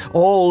out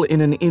all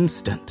in an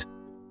instant.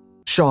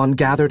 Sean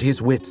gathered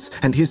his wits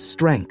and his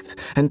strength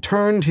and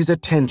turned his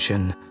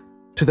attention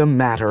to the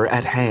matter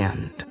at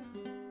hand.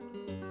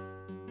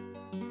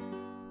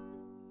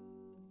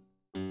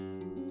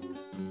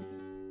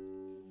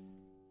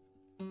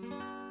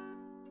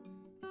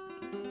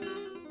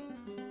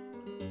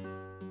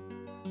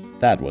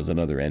 That was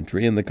another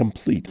entry in the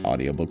complete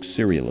audiobook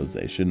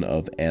serialization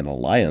of An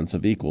Alliance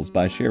of Equals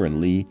by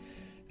Sharon Lee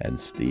and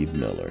Steve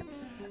Miller.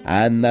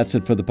 And that's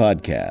it for the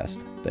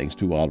podcast. Thanks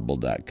to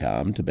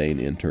Audible.com, to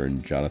Baen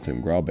intern Jonathan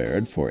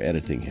Graubaird for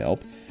editing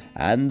help,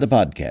 and the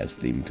podcast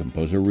theme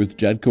composer Ruth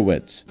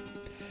Judkowitz.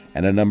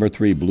 And a number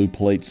 3 Blue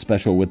Plate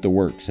special with the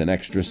works and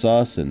extra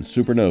sauce and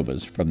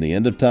supernovas from the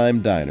End of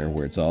Time Diner,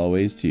 where it's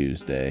always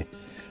Tuesday,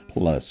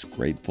 plus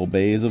grateful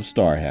bays of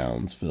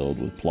starhounds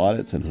filled with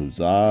plaudits and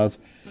huzzahs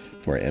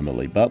for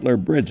Emily Butler,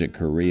 Bridget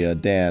Correia,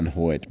 Dan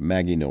Hoyt,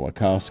 Maggie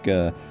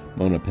Nowakowska,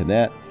 Mona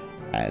Pinette,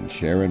 and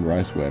Sharon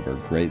Rice-Weber,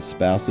 great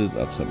spouses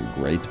of some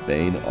great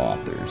Baen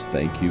authors.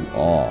 Thank you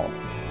all.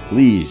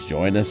 Please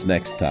join us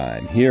next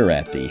time here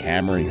at the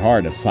hammering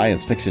heart of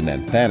science fiction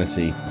and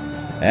fantasy,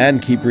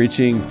 and keep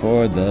reaching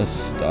for the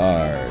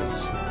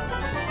stars.